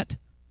forget that.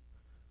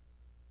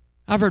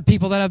 I've heard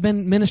people that have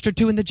been ministered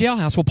to in the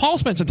jailhouse. Well, Paul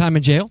spent some time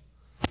in jail.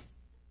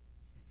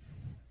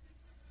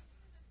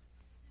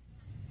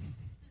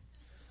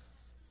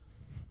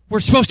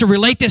 We're supposed to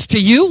relate this to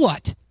you?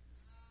 What?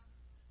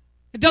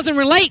 It doesn't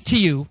relate to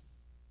you.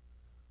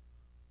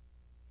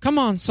 Come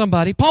on,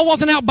 somebody. Paul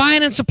wasn't out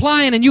buying and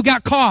supplying and you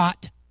got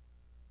caught.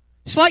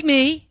 It's like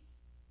me.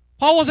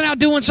 Paul wasn't out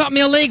doing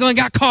something illegal and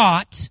got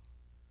caught.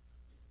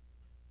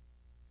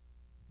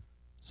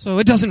 So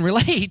it doesn't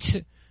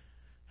relate.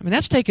 I mean,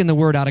 that's taking the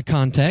word out of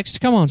context.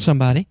 Come on,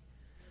 somebody.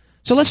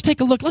 So let's take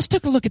a look. Let's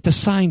take a look at the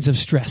signs of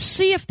stress.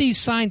 See if these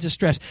signs of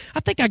stress. I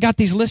think I got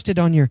these listed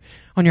on your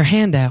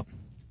handout.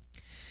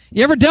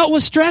 You ever dealt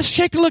with stress?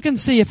 Take a look and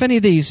see if any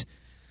of these.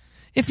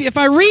 If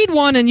I read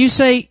one and you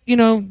say,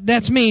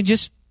 that's me,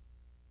 just,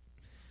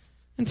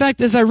 in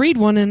fact, as I read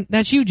one and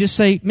that's you, just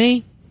say,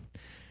 me.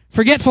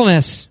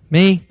 Forgetfulness,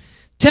 me.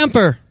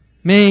 Temper,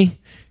 me.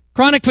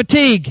 Chronic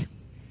fatigue,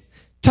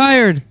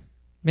 tired,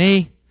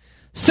 me.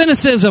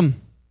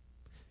 Cynicism,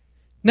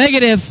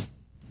 negative,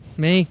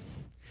 me.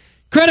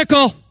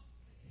 Critical,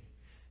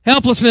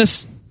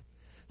 helplessness.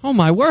 Oh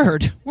my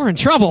word, we're in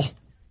trouble.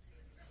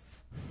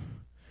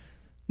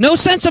 No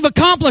sense of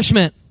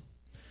accomplishment.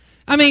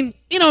 You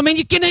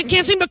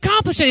can't seem to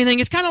accomplish anything.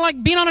 It's kind of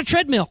like being on a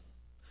treadmill.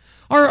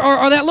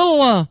 Or that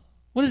little,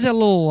 what is that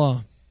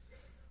little,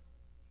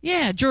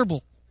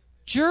 gerbil.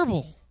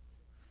 Gerbil.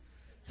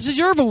 It's a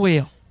gerbil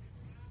wheel.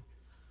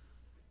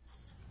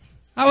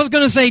 I was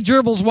going to say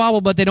gerbils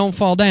wobble, but they don't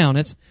fall down.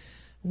 It's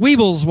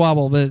weebles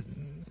wobble, but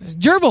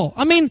gerbil.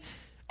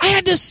 I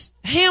had this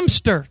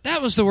hamster.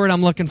 That was the word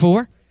I'm looking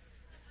for.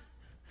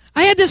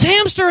 I had this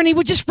hamster, and he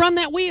would just run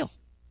that wheel.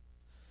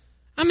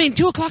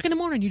 2 o'clock in the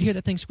morning, you'd hear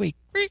that thing squeak.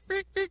 Creak,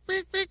 creak, creak,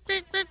 creak, creak,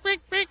 creak, creak, creak,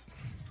 creak.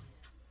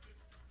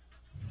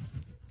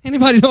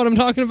 Anybody know what I'm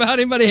talking about?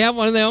 Anybody have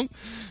one of them?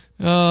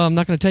 I'm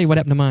not going to tell you what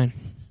happened to mine.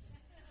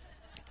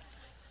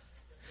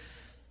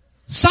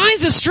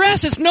 Signs of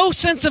stress, it's no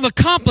sense of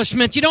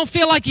accomplishment. You don't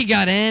feel like you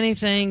got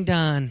anything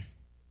done.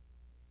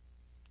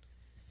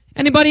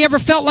 Anybody ever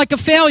felt like a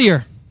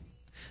failure?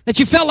 That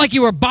you felt like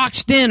you were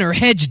boxed in or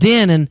hedged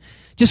in and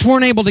just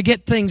weren't able to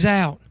get things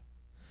out?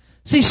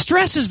 See,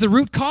 stress is the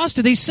root cause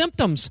to these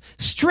symptoms.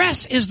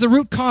 Stress is the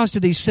root cause to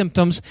these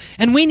symptoms,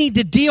 and we need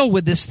to deal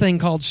with this thing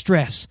called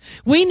stress.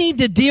 We need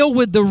to deal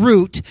with the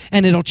root,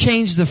 and it'll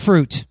change the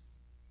fruit.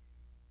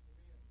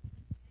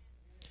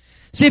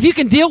 See, if you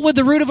can deal with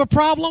the root of a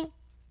problem,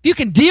 if you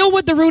can deal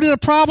with the root of the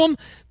problem,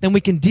 then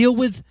we can deal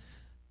with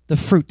the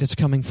fruit that's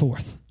coming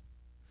forth.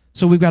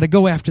 So we've got to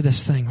go after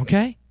this thing,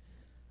 okay?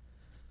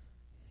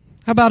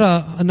 How about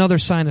another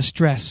sign of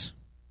stress?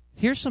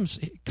 Here's some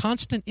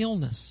constant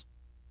illness.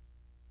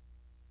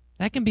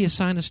 That can be a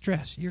sign of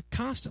stress. You're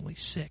constantly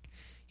sick.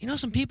 You know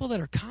some people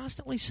that are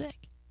constantly sick?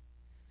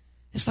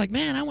 It's like,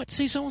 man, I went to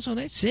see so-and-so,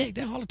 they're sick.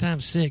 They're all the time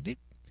sick.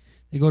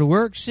 They go to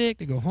work sick.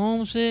 They go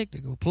home sick. They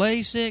go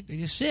play sick. They're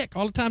just sick.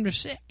 All the time they're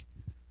sick.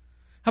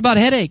 How about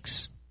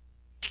headaches?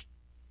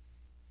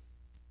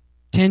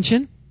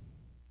 Tension?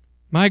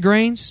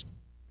 Migraines?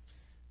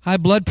 High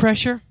blood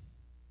pressure?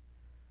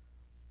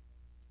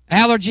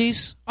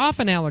 Allergies?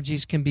 Often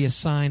allergies can be a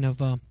sign of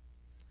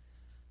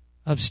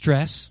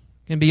stress.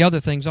 Can be other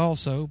things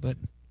also, but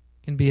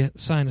can be a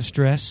sign of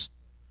stress.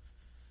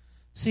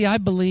 See, I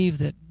believe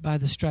that by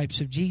the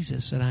stripes of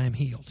Jesus that I am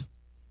healed.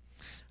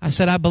 I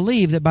said, I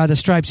believe that by the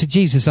stripes of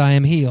Jesus I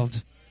am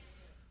healed.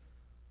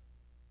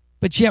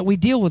 But yet we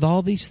deal with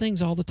all these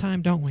things all the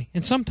time, don't we?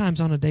 And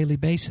sometimes on a daily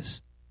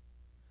basis.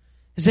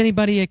 Has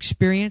anybody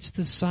experienced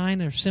the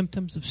sign or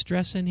symptoms of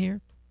stress in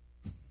here?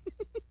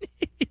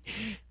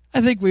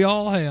 I think we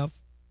all have.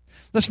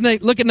 Let's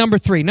look at number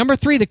 3. Number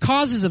 3, the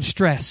causes of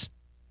stress.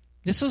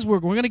 This is we're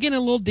going to get in a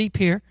little deep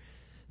here.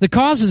 The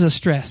causes of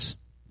stress.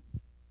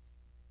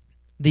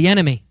 The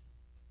enemy.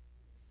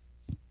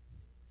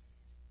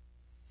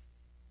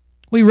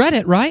 We read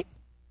it, right?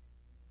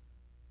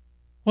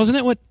 Wasn't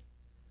it what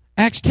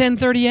Acts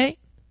 10:38?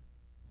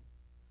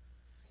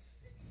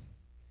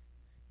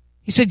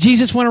 He said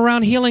Jesus went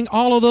around healing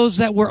all of those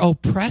that were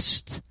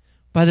oppressed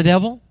by the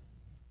devil.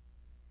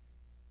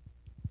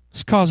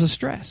 It's cause of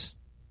stress.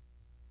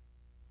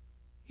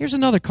 Here's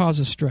another cause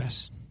of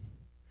stress.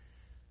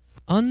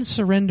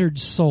 Unsurrendered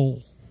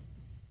soul.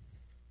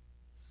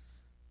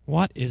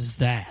 What is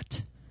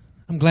that?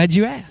 I'm glad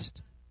you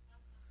asked.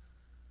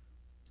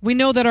 We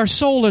know that our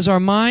soul is our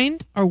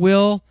mind, our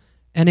will,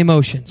 and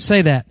emotions.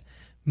 Say that.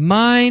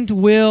 Mind,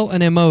 will,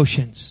 and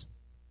emotions.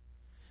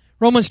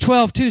 Romans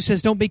 12:2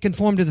 says, don't be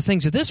conformed to the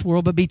things of this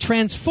world, but be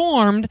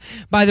transformed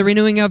by the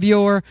renewing of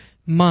your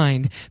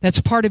mind. That's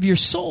part of your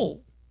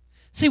soul.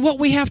 See, what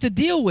we have to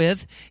deal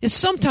with is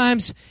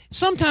sometimes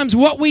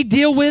what we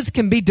deal with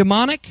can be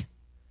demonic,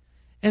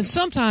 and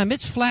sometimes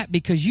it's flat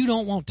because you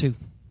don't want to.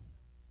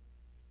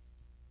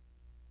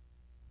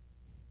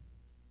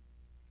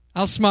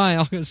 I'll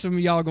smile because some of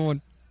y'all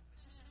going.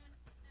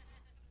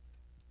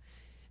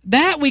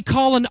 That we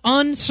call an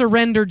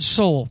unsurrendered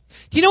soul.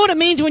 Do you know what it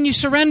means when you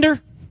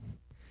surrender?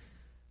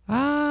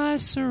 I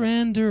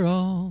surrender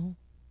all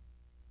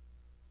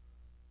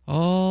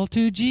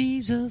to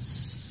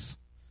Jesus.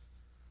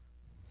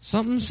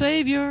 Something,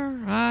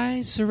 Savior,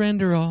 I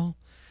surrender all.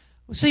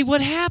 See,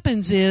 what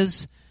happens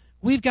is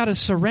we've got to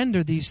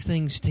surrender these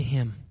things to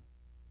Him.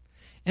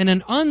 And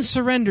an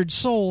unsurrendered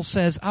soul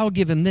says, I'll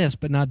give Him this,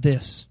 but not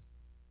this.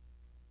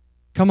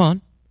 Come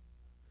on.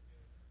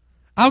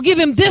 I'll give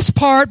Him this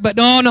part, but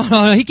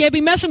no. He can't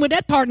be messing with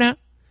that part now.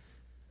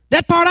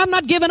 That part I'm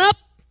not giving up.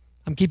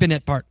 I'm keeping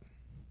that part.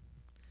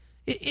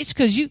 It's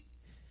because you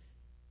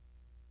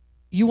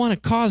want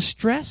to cause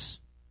stress.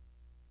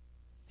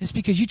 It's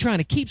because you're trying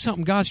to keep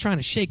something God's trying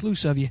to shake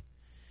loose of you.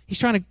 He's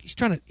trying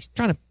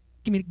to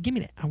give me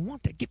that. I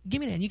want that. Give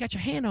me that. And you got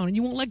your hand on it and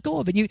you won't let go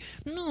of it.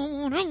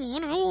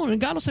 No. And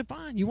God will say,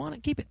 fine, you want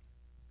it, keep it.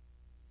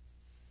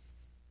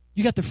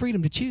 You got the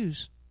freedom to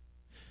choose.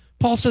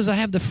 Paul says, I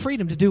have the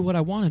freedom to do what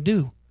I want to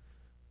do.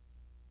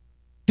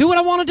 Do what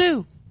I want to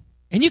do.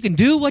 And you can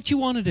do what you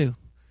want to do.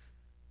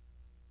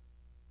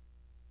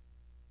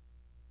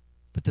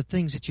 But the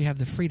things that you have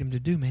the freedom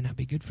to do may not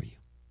be good for you.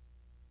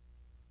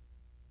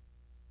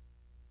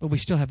 But we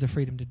still have the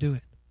freedom to do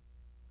it.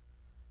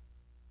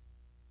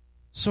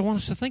 So I want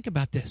us to think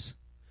about this.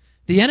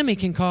 The enemy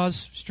can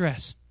cause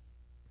stress.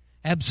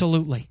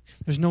 Absolutely.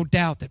 There's no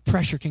doubt that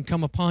pressure can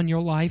come upon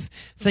your life.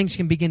 Things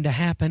can begin to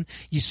happen.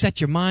 You set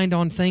your mind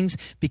on things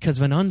because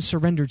of an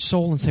unsurrendered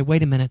soul and say,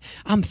 wait a minute,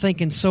 I'm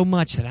thinking so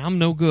much that I'm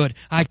no good.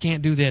 I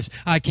can't do this.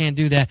 I can't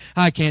do that.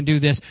 I can't do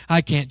this.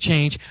 I can't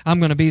change. I'm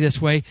going to be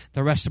this way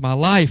the rest of my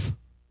life.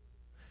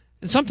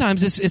 And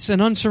sometimes it's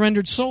an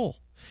unsurrendered soul.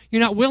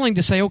 You're not willing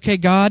to say, okay,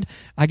 God,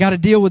 I got to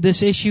deal with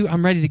this issue.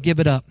 I'm ready to give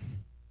it up.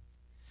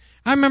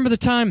 I remember the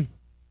time,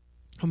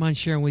 I don't mind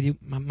sharing with you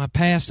my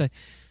past.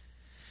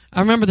 I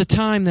remember the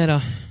time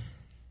that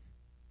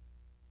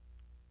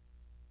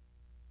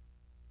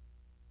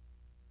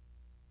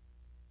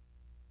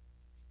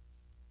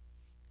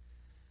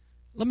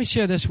Let me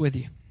share this with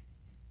you.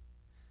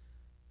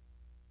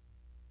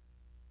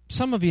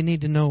 Some of you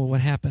need to know what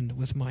happened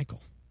with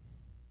Michael,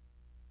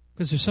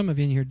 because there's some of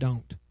you in here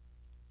don't.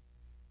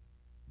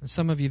 And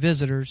some of you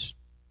visitors,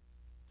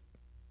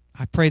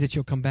 I pray that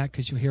you'll come back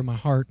because you'll hear my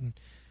heart and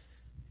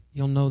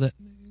you'll know that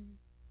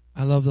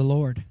I love the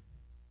Lord.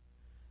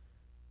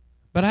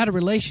 But I had a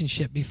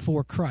relationship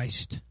before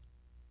Christ.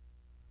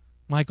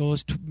 Michael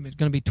was going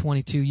to be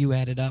 22. You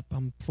added up.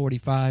 I'm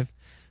 45.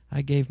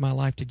 I gave my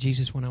life to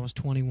Jesus when I was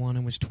 21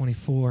 and was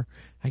 24.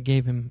 I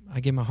gave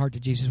my heart to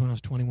Jesus when I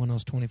was 21. I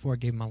was 24. I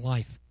gave him my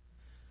life.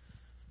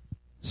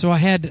 So I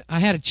had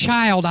a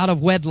child out of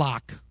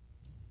wedlock.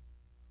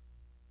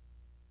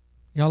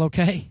 Y'all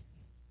okay?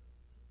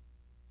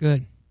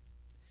 Good.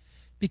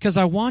 Because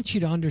I want you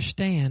to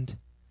understand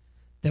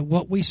that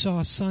what we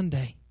saw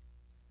Sunday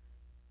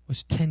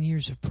was 10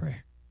 years of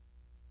prayer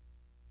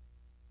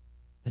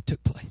that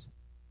took place.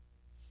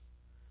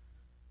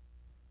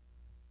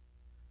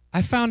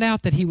 I found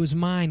out that he was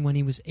mine when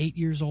he was 8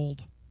 years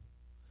old.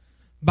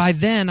 By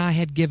then, I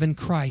had given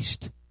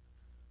Christ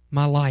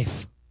my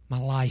life.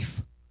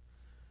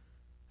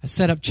 I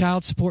set up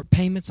child support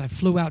payments. I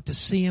flew out to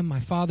see him. My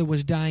father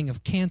was dying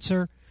of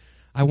cancer.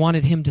 I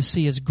wanted him to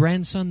see his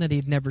grandson that he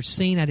had never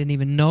seen. I didn't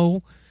even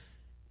know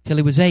till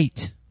he was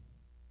 8.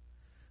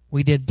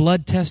 We did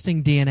blood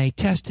testing, DNA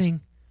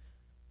testing.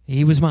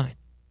 He was mine.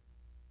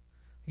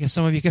 I guess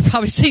some of you could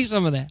probably see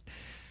some of that.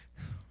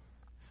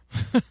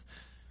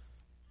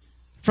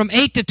 From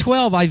 8 to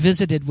 12, I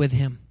visited with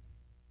him.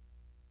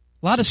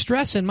 A lot of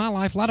stress in my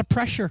life, a lot of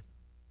pressure.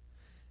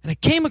 And I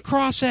came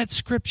across that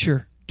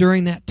scripture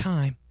during that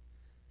time.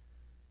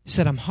 It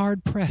said, I'm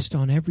hard pressed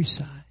on every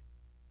side,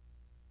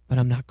 but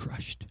I'm not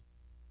crushed.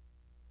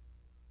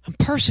 I'm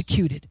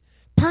persecuted.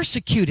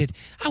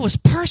 I was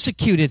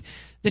persecuted.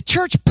 The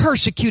church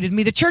persecuted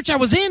me. The church I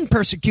was in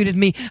persecuted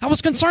me. I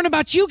was concerned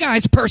about you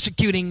guys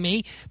persecuting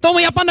me. Throw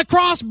me up on the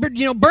cross,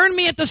 burn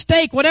me at the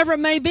stake, whatever it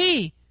may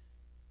be.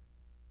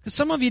 Because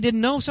some of you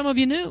didn't know, some of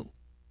you knew.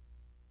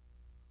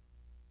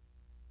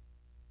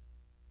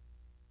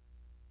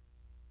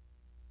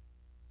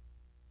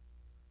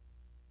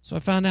 So I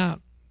found out,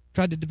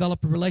 tried to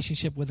develop a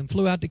relationship with him,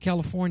 flew out to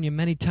California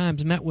many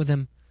times, met with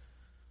him.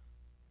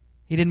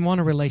 He didn't want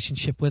a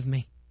relationship with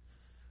me.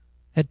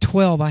 At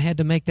 12, I had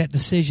to make that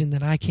decision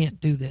that I can't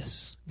do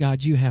this.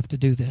 God, you have to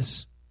do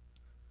this.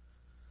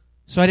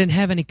 So I didn't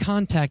have any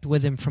contact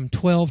with him from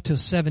 12 to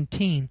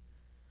 17.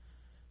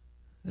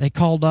 They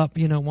called up,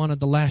 wanted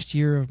the last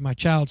year of my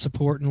child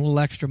support and a little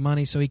extra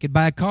money so he could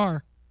buy a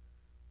car.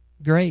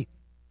 Great.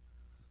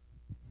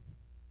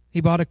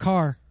 He bought a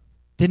car.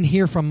 Didn't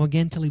hear from him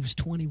again until he was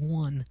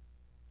 21.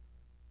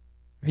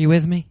 Are you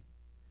with me?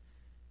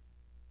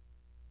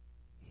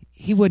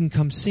 He wouldn't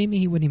come see me.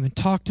 He wouldn't even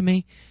talk to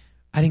me.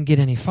 I didn't get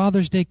any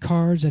Father's Day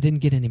cards. I didn't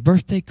get any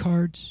birthday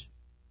cards.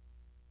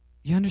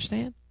 You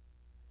understand?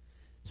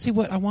 See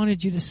what I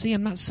wanted you to see?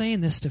 I'm not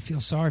saying this to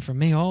feel sorry for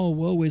me. Oh,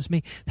 woe is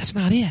me. That's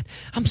not it.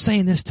 I'm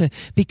saying this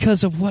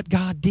because of what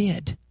God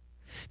did.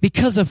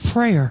 Because of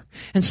prayer.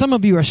 And some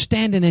of you are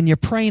standing and you're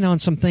praying on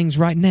some things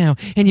right now.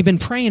 And you've been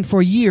praying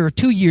for a year or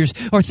 2 years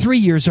or 3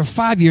 years or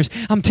 5 years.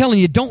 I'm telling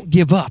you, don't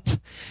give up.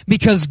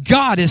 Because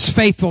God is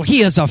faithful.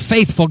 He is a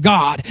faithful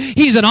God.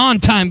 He's an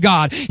on-time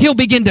God. He'll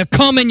begin to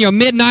come in your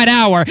midnight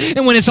hour.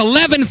 And when it's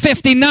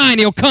 11:59,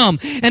 He'll come.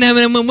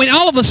 And when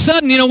all of a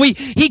sudden,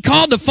 he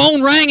called, the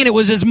phone rang, and it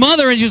was his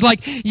mother. And she was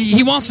like,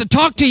 he wants to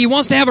talk to you. He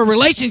wants to have a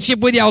relationship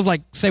with you. I was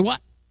like, say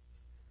what?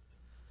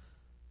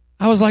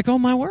 I was like, oh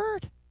my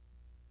word.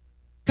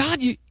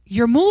 God,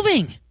 you're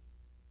moving.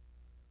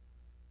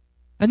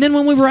 And then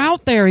when we were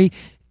out there, he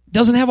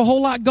doesn't have a whole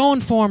lot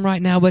going for him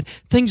right now, but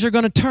things are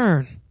going to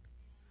turn.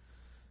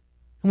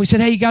 And we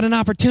said, hey, you got an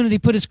opportunity.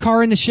 Put his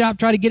car in the shop,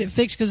 try to get it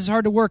fixed because it's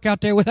hard to work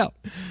out there without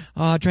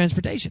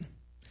transportation.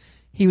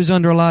 He was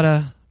under a lot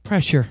of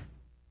pressure.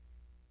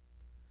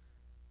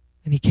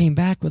 And he came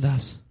back with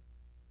us.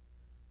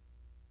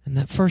 And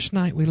that first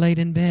night we laid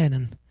in bed,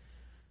 and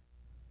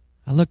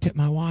I looked at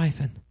my wife,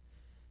 and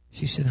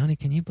she said, honey,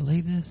 can you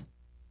believe this?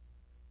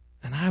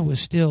 And I was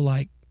still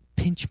like,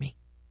 pinch me.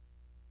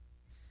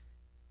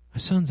 My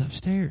son's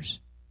upstairs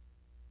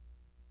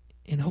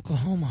in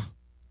Oklahoma,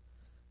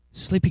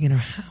 sleeping in our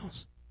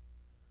house.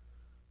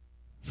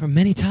 For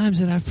many times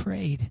that I've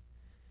prayed. And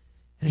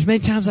there's many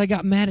times I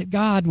got mad at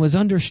God and was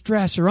under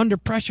stress or under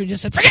pressure and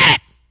just said, forget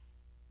it!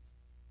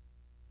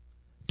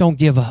 Don't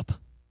give up.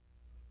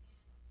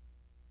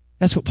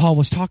 That's what Paul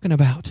was talking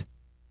about.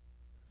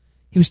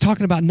 He was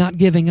talking about not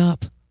giving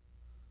up.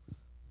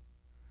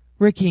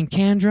 Ricky and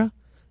Kendra,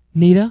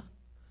 Nita,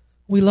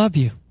 we love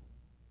you.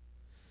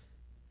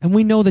 And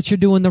we know that you're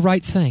doing the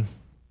right thing.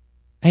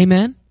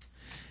 Amen?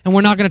 And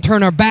we're not going to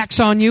turn our backs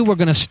on you. We're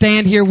going to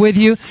stand here with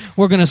you.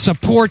 We're going to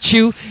support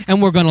you.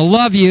 And we're going to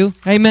love you.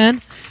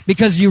 Amen?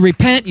 Because you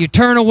repent, you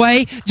turn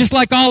away. Just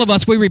like all of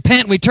us, we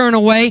repent, we turn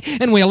away,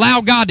 and we allow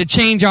God to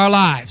change our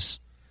lives.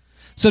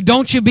 So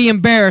don't you be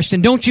embarrassed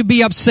and don't you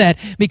be upset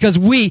because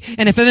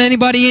and if there's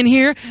anybody in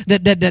here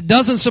that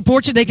doesn't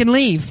support you, they can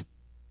leave.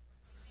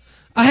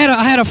 I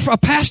had a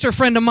pastor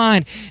friend of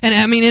mine, and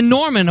I mean in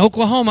Norman,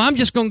 Oklahoma. I'm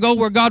just going to go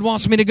where God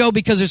wants me to go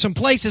because there's some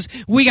places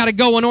we got to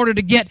go in order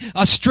to get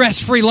a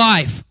stress-free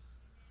life.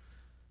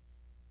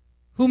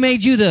 Who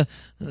made you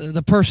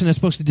the person that's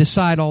supposed to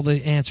decide all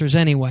the answers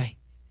anyway?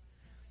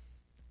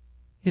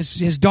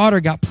 His daughter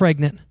got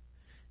pregnant.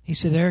 He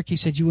said, Eric, he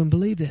said, you wouldn't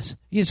believe this.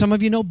 Some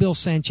of you know Bill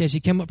Sanchez.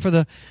 He came up for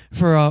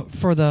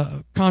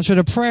the concert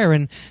of prayer,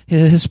 and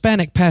he's a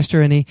Hispanic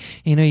pastor, and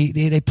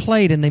they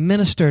played and they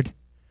ministered.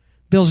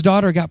 Bill's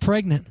daughter got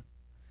pregnant.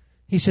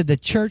 He said the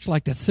church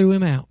like to threw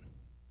him out.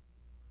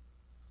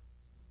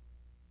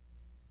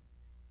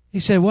 He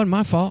said, it wasn't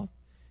my fault.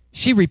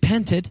 She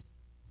repented.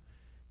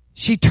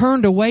 She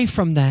turned away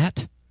from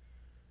that.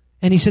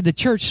 And he said the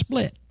church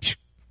split.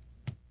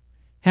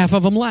 Half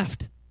of them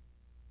left.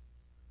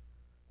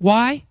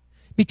 Why?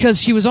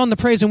 Because she was on the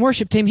praise and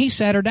worship team. He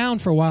sat her down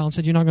for a while and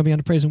said, you're not going to be on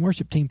the praise and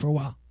worship team for a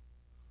while.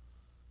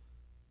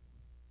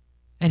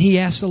 And he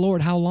asked the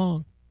Lord, how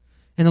long?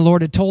 And the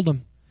Lord had told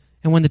him.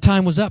 And when the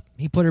time was up,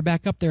 he put her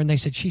back up there, and they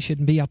said, she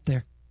shouldn't be up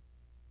there.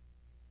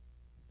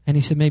 And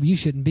he said, maybe you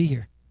shouldn't be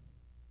here.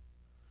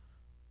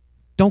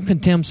 Don't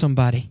condemn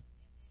somebody.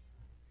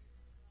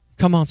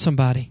 Come on,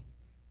 somebody.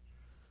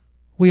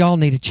 We all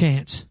need a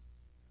chance.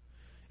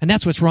 And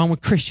that's what's wrong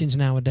with Christians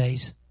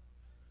nowadays.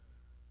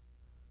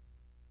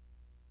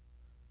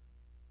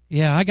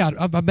 Yeah,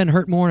 I've been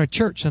hurt more in a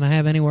church than I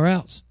have anywhere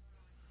else.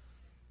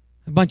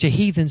 A bunch of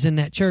heathens in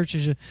that church.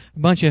 There's a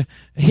bunch of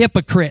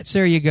hypocrites.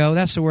 There you go.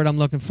 That's the word I'm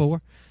looking for.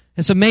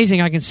 It's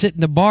amazing I can sit in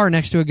the bar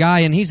next to a guy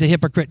and he's a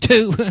hypocrite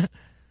too.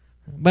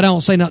 But I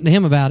don't say nothing to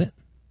him about it.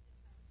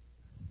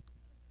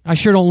 I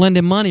sure don't lend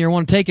him money or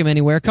want to take him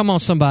anywhere. Come on,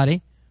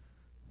 somebody.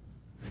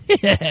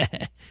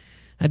 I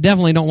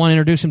definitely don't want to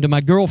introduce him to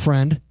my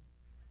girlfriend.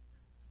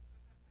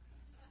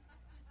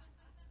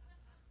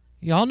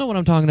 Y'all know what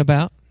I'm talking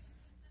about.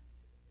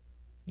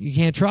 You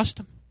can't trust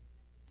him.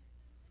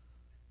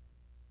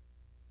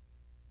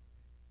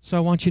 So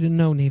I want you to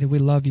know, Nita, we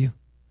love you.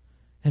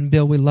 And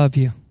Bill, we love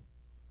you.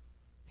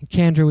 And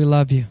Kendra, we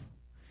love you.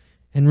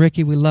 And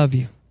Ricky, we love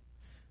you.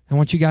 I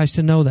want you guys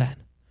to know that.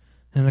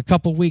 And in a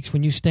couple of weeks,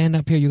 when you stand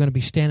up here, you're going to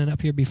be standing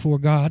up here before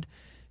God,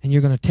 and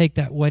you're going to take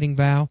that wedding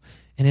vow,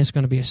 and it's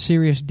going to be a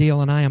serious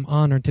deal, and I am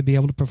honored to be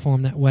able to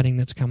perform that wedding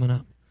that's coming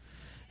up.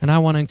 And I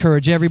want to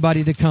encourage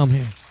everybody to come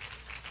here.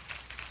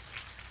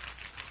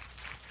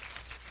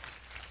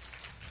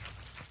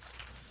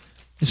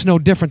 It's no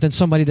different than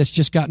somebody that's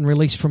just gotten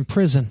released from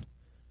prison.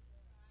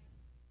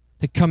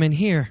 They come in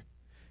here,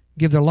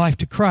 give their life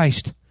to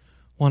Christ,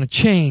 want to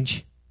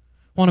change,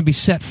 want to be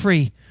set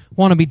free,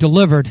 want to be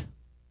delivered.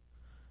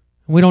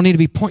 We don't need to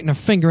be pointing a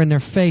finger in their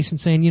face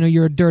and saying,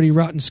 you're a dirty,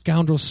 rotten,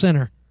 scoundrel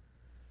sinner.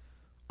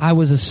 I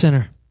was a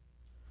sinner.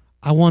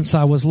 I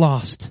was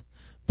lost,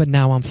 but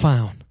now I'm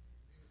found.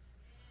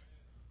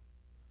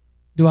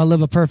 Do I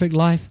live a perfect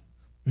life?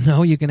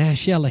 No, you can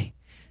ask Shelley.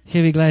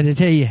 She'll be glad to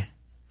tell you.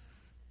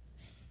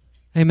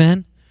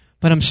 Amen?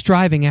 But I'm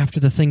striving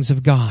after the things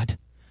of God.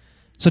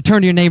 So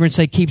turn to your neighbor and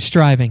say, keep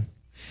striving.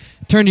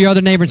 Turn to your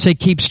other neighbor and say,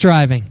 keep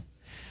striving.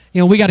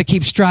 We got to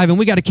keep striving.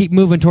 We got to keep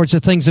moving towards the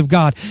things of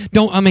God.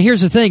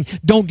 Here's the thing.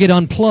 Don't get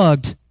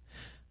unplugged.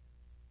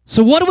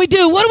 So what do we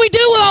do? What do we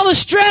do with all the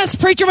stress?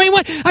 Preacher,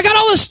 I got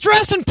all this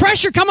stress and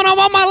pressure coming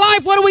on my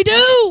life. What do we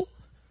do?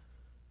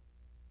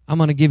 I'm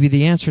going to give you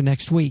the answer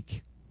next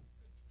week.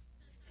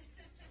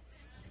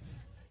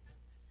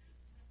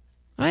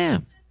 I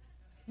am.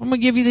 I'm going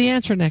to give you the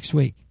answer next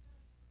week.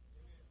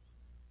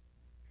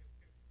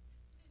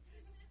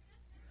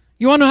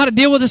 You want to know how to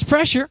deal with this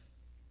pressure?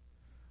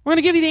 We're going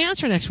to give you the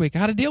answer next week,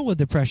 how to deal with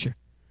the pressure.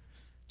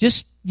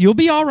 You'll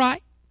be all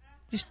right.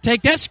 Just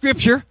take that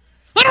scripture.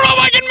 I don't know if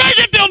I can make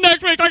it till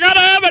next week. I got to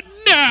have it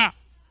now.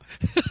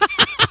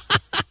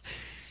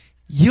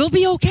 You'll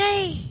be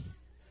okay.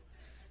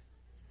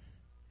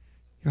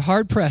 You're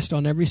hard pressed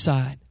on every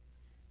side,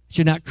 but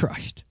you're not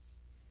crushed.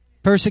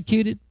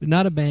 Persecuted, but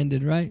not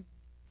abandoned, right?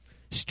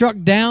 Struck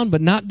down, but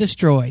not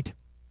destroyed.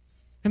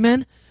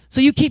 Amen? So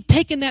you keep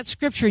taking that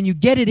scripture and you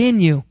get it in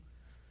you.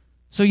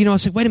 So, I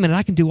say, wait a minute,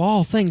 I can do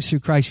all things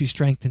through Christ who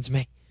strengthens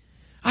me.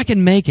 I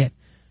can make it.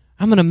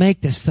 I'm going to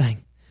make this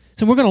thing.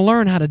 So we're going to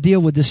learn how to deal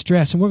with this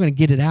stress, and we're going to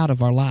get it out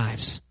of our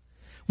lives.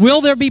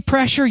 Will there be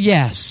pressure?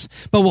 Yes.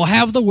 But we'll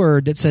have the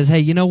word that says,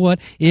 hey, you know what?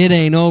 It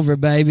ain't over,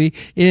 baby.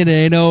 It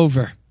ain't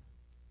over.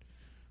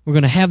 We're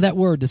going to have that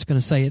word that's going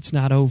to say it's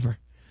not over.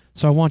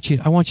 So I want you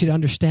to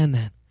understand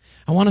that.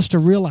 I want us to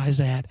realize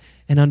that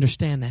and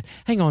understand that.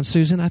 Hang on,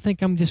 Susan. I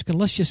think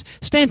let's just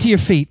stand to your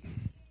feet.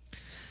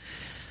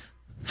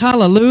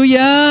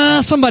 Hallelujah.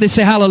 Somebody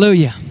say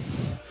hallelujah.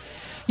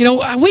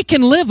 We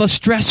can live a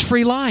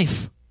stress-free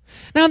life.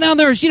 Now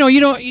there's, you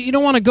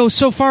don't want to go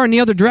so far in the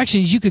other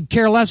directions you could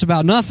care less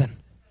about nothing.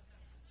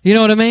 You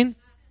know what I mean?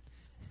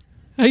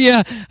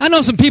 Yeah, I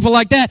know some people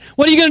like that.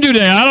 What are you going to do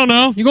today? I don't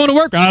know. You going to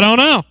work? I don't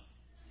know.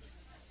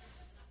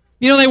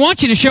 They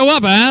want you to show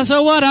up.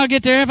 So what? I'll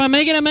get there. If I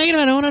make it, I make it.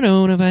 I don't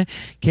know. If I,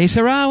 que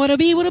sera, what'll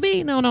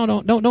be. No.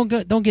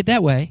 Don't get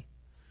that way.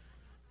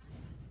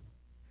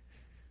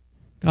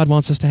 God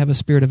wants us to have a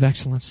spirit of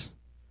excellence.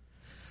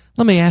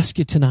 Let me ask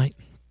you tonight.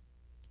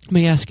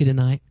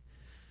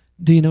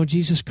 Do you know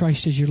Jesus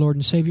Christ as your Lord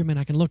and Savior? Man,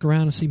 I can look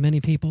around and see many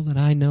people that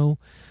I know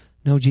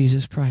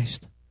Jesus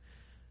Christ.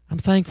 I'm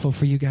thankful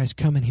for you guys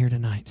coming here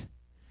tonight.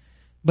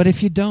 But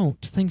if you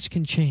don't, things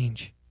can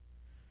change.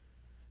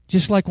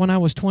 Just like when I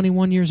was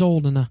 21 years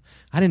old, and I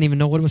didn't even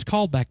know what it was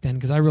called back then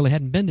because I really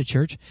hadn't been to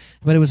church,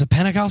 but it was a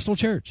Pentecostal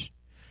church.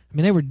 I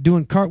mean, they were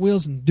doing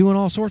cartwheels and doing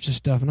all sorts of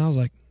stuff, and I was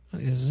like,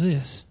 what is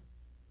this?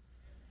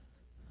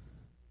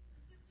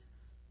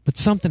 But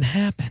something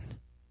happened.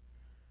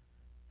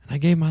 And I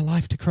gave my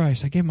life to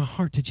Christ. I gave my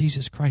heart to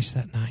Jesus Christ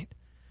that night.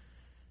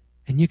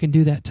 And you can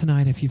do that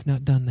tonight if you've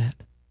not done that.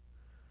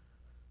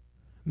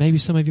 Maybe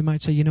some of you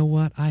might say, you know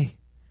what, I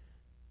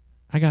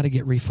got to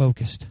get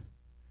refocused.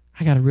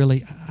 I got to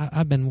really,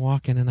 I've been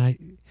walking and I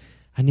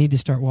need to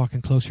start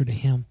walking closer to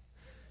Him.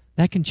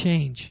 That can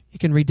change. You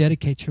can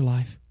rededicate your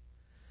life.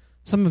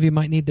 Some of you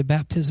might need the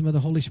baptism of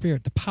the Holy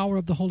Spirit, the power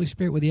of the Holy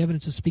Spirit with the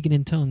evidence of speaking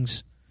in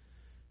tongues,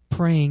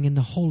 praying in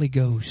the Holy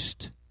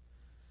Ghost.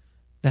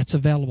 That's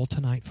available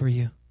tonight for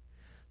you.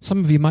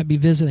 Some of you might be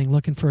visiting,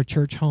 looking for a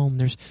church home.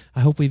 I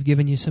hope we've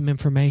given you some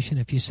information.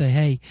 If you say,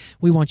 hey,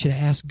 we want you to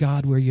ask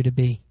God where you're to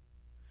be.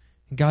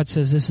 And God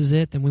says this is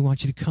it, then we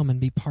want you to come and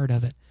be part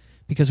of it.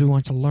 Because we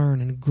want to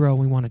learn and grow.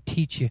 We want to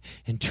teach you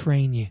and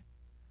train you.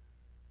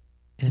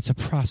 And it's a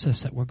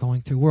process that we're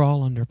going through. We're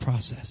all under a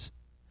process.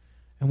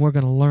 And we're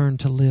going to learn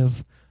to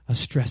live a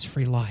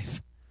stress-free life.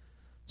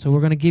 So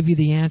we're going to give you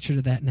the answer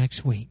to that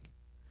next week.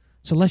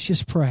 So let's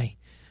just pray.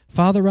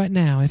 Father, right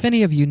now, if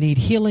any of you need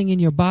healing in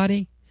your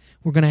body,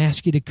 we're going to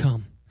ask you to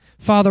come.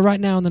 Father, right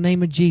now in the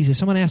name of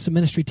Jesus, I'm going to ask the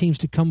ministry teams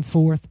to come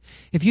forth.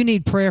 If you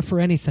need prayer for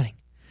anything,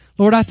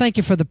 Lord, I thank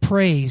you for the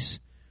praise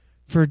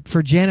for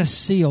Janice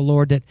Seal,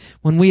 Lord, that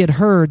when we had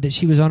heard that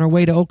she was on her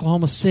way to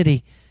Oklahoma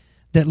City,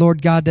 that,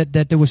 Lord God,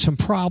 that there was some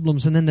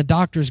problems, and then the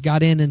doctors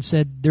got in and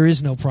said there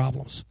is no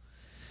problems.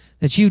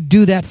 That you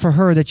do that for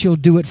her, that you'll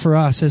do it for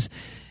us.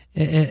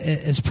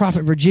 As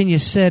Prophet Virginia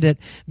said,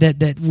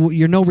 that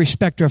you're no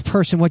respecter of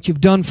person. What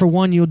you've done for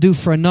one, you'll do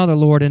for another,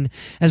 Lord. And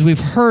as we've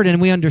heard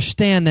and we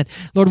understand that,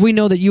 Lord, we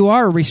know that you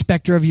are a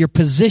respecter of your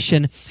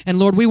position. And,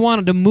 Lord, we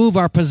wanted to move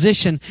our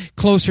position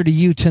closer to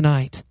you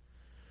tonight.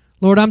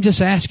 Lord, I'm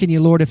just asking you,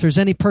 Lord, if there's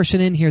any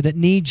person in here that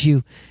needs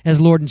you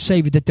as Lord and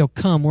Savior, that they'll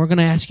come. We're going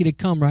to ask you to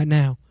come right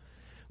now.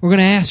 We're going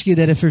to ask you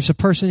that if there's a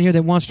person here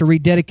that wants to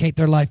rededicate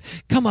their life,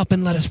 come up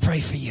and let us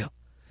pray for you.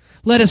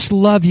 Let us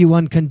love you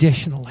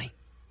unconditionally.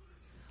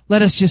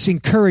 Let us just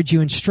encourage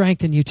you and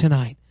strengthen you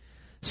tonight.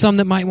 Some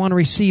that might want to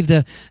receive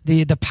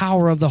the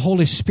power of the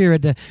Holy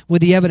Spirit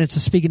with the evidence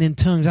of speaking in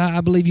tongues,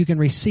 I believe you can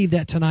receive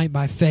that tonight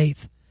by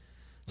faith.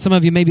 Some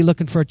of you may be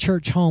looking for a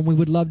church home. We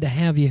would love to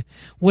have you.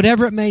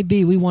 Whatever it may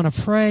be, we want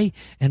to pray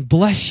and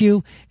bless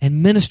you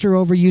and minister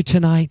over you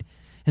tonight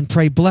and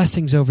pray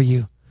blessings over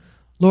you.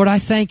 Lord, I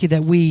thank you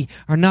that we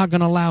are not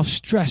going to allow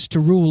stress to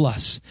rule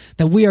us,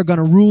 that we are going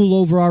to rule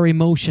over our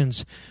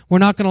emotions. We're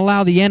not going to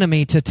allow the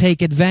enemy to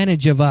take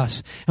advantage of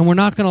us, and we're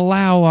not going to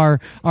allow our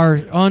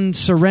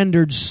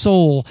unsurrendered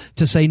soul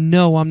to say,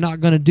 no, I'm not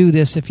going to do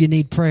this if you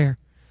need prayer.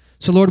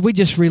 So, Lord, we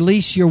just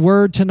release your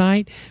word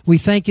tonight. We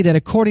thank you that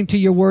according to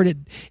your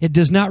word, it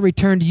does not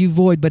return to you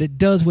void, but it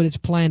does what it's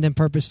planned and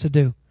purposed to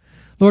do.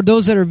 Lord,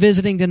 those that are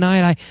visiting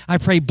tonight, I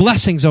pray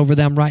blessings over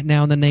them right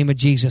now in the name of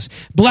Jesus.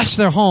 Bless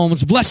their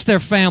homes. Bless their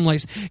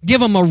families.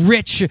 Give them a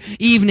rich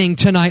evening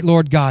tonight,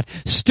 Lord God.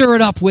 Stir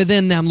it up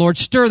within them, Lord.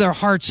 Stir their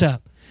hearts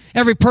up.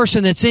 Every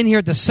person that's in here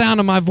at the sound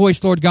of my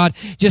voice, Lord God,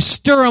 just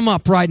stir them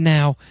up right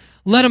now.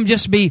 Let them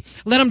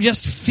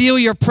just feel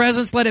your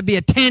presence. Let it be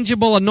a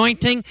tangible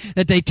anointing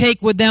that they take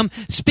with them.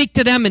 Speak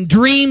to them in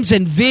dreams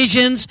and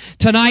visions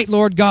tonight,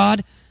 Lord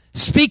God.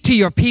 Speak to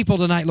your people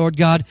tonight, Lord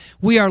God.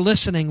 We are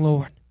listening,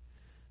 Lord.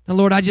 Now,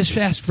 Lord, I just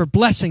ask for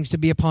blessings to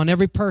be upon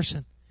every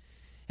person,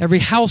 every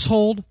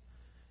household,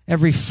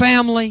 every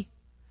family,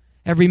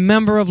 every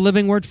member of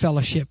Living Word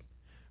Fellowship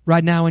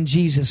right now in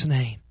Jesus'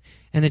 name.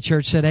 And the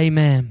church said,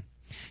 amen.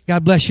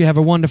 God bless you. Have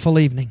a wonderful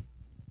evening.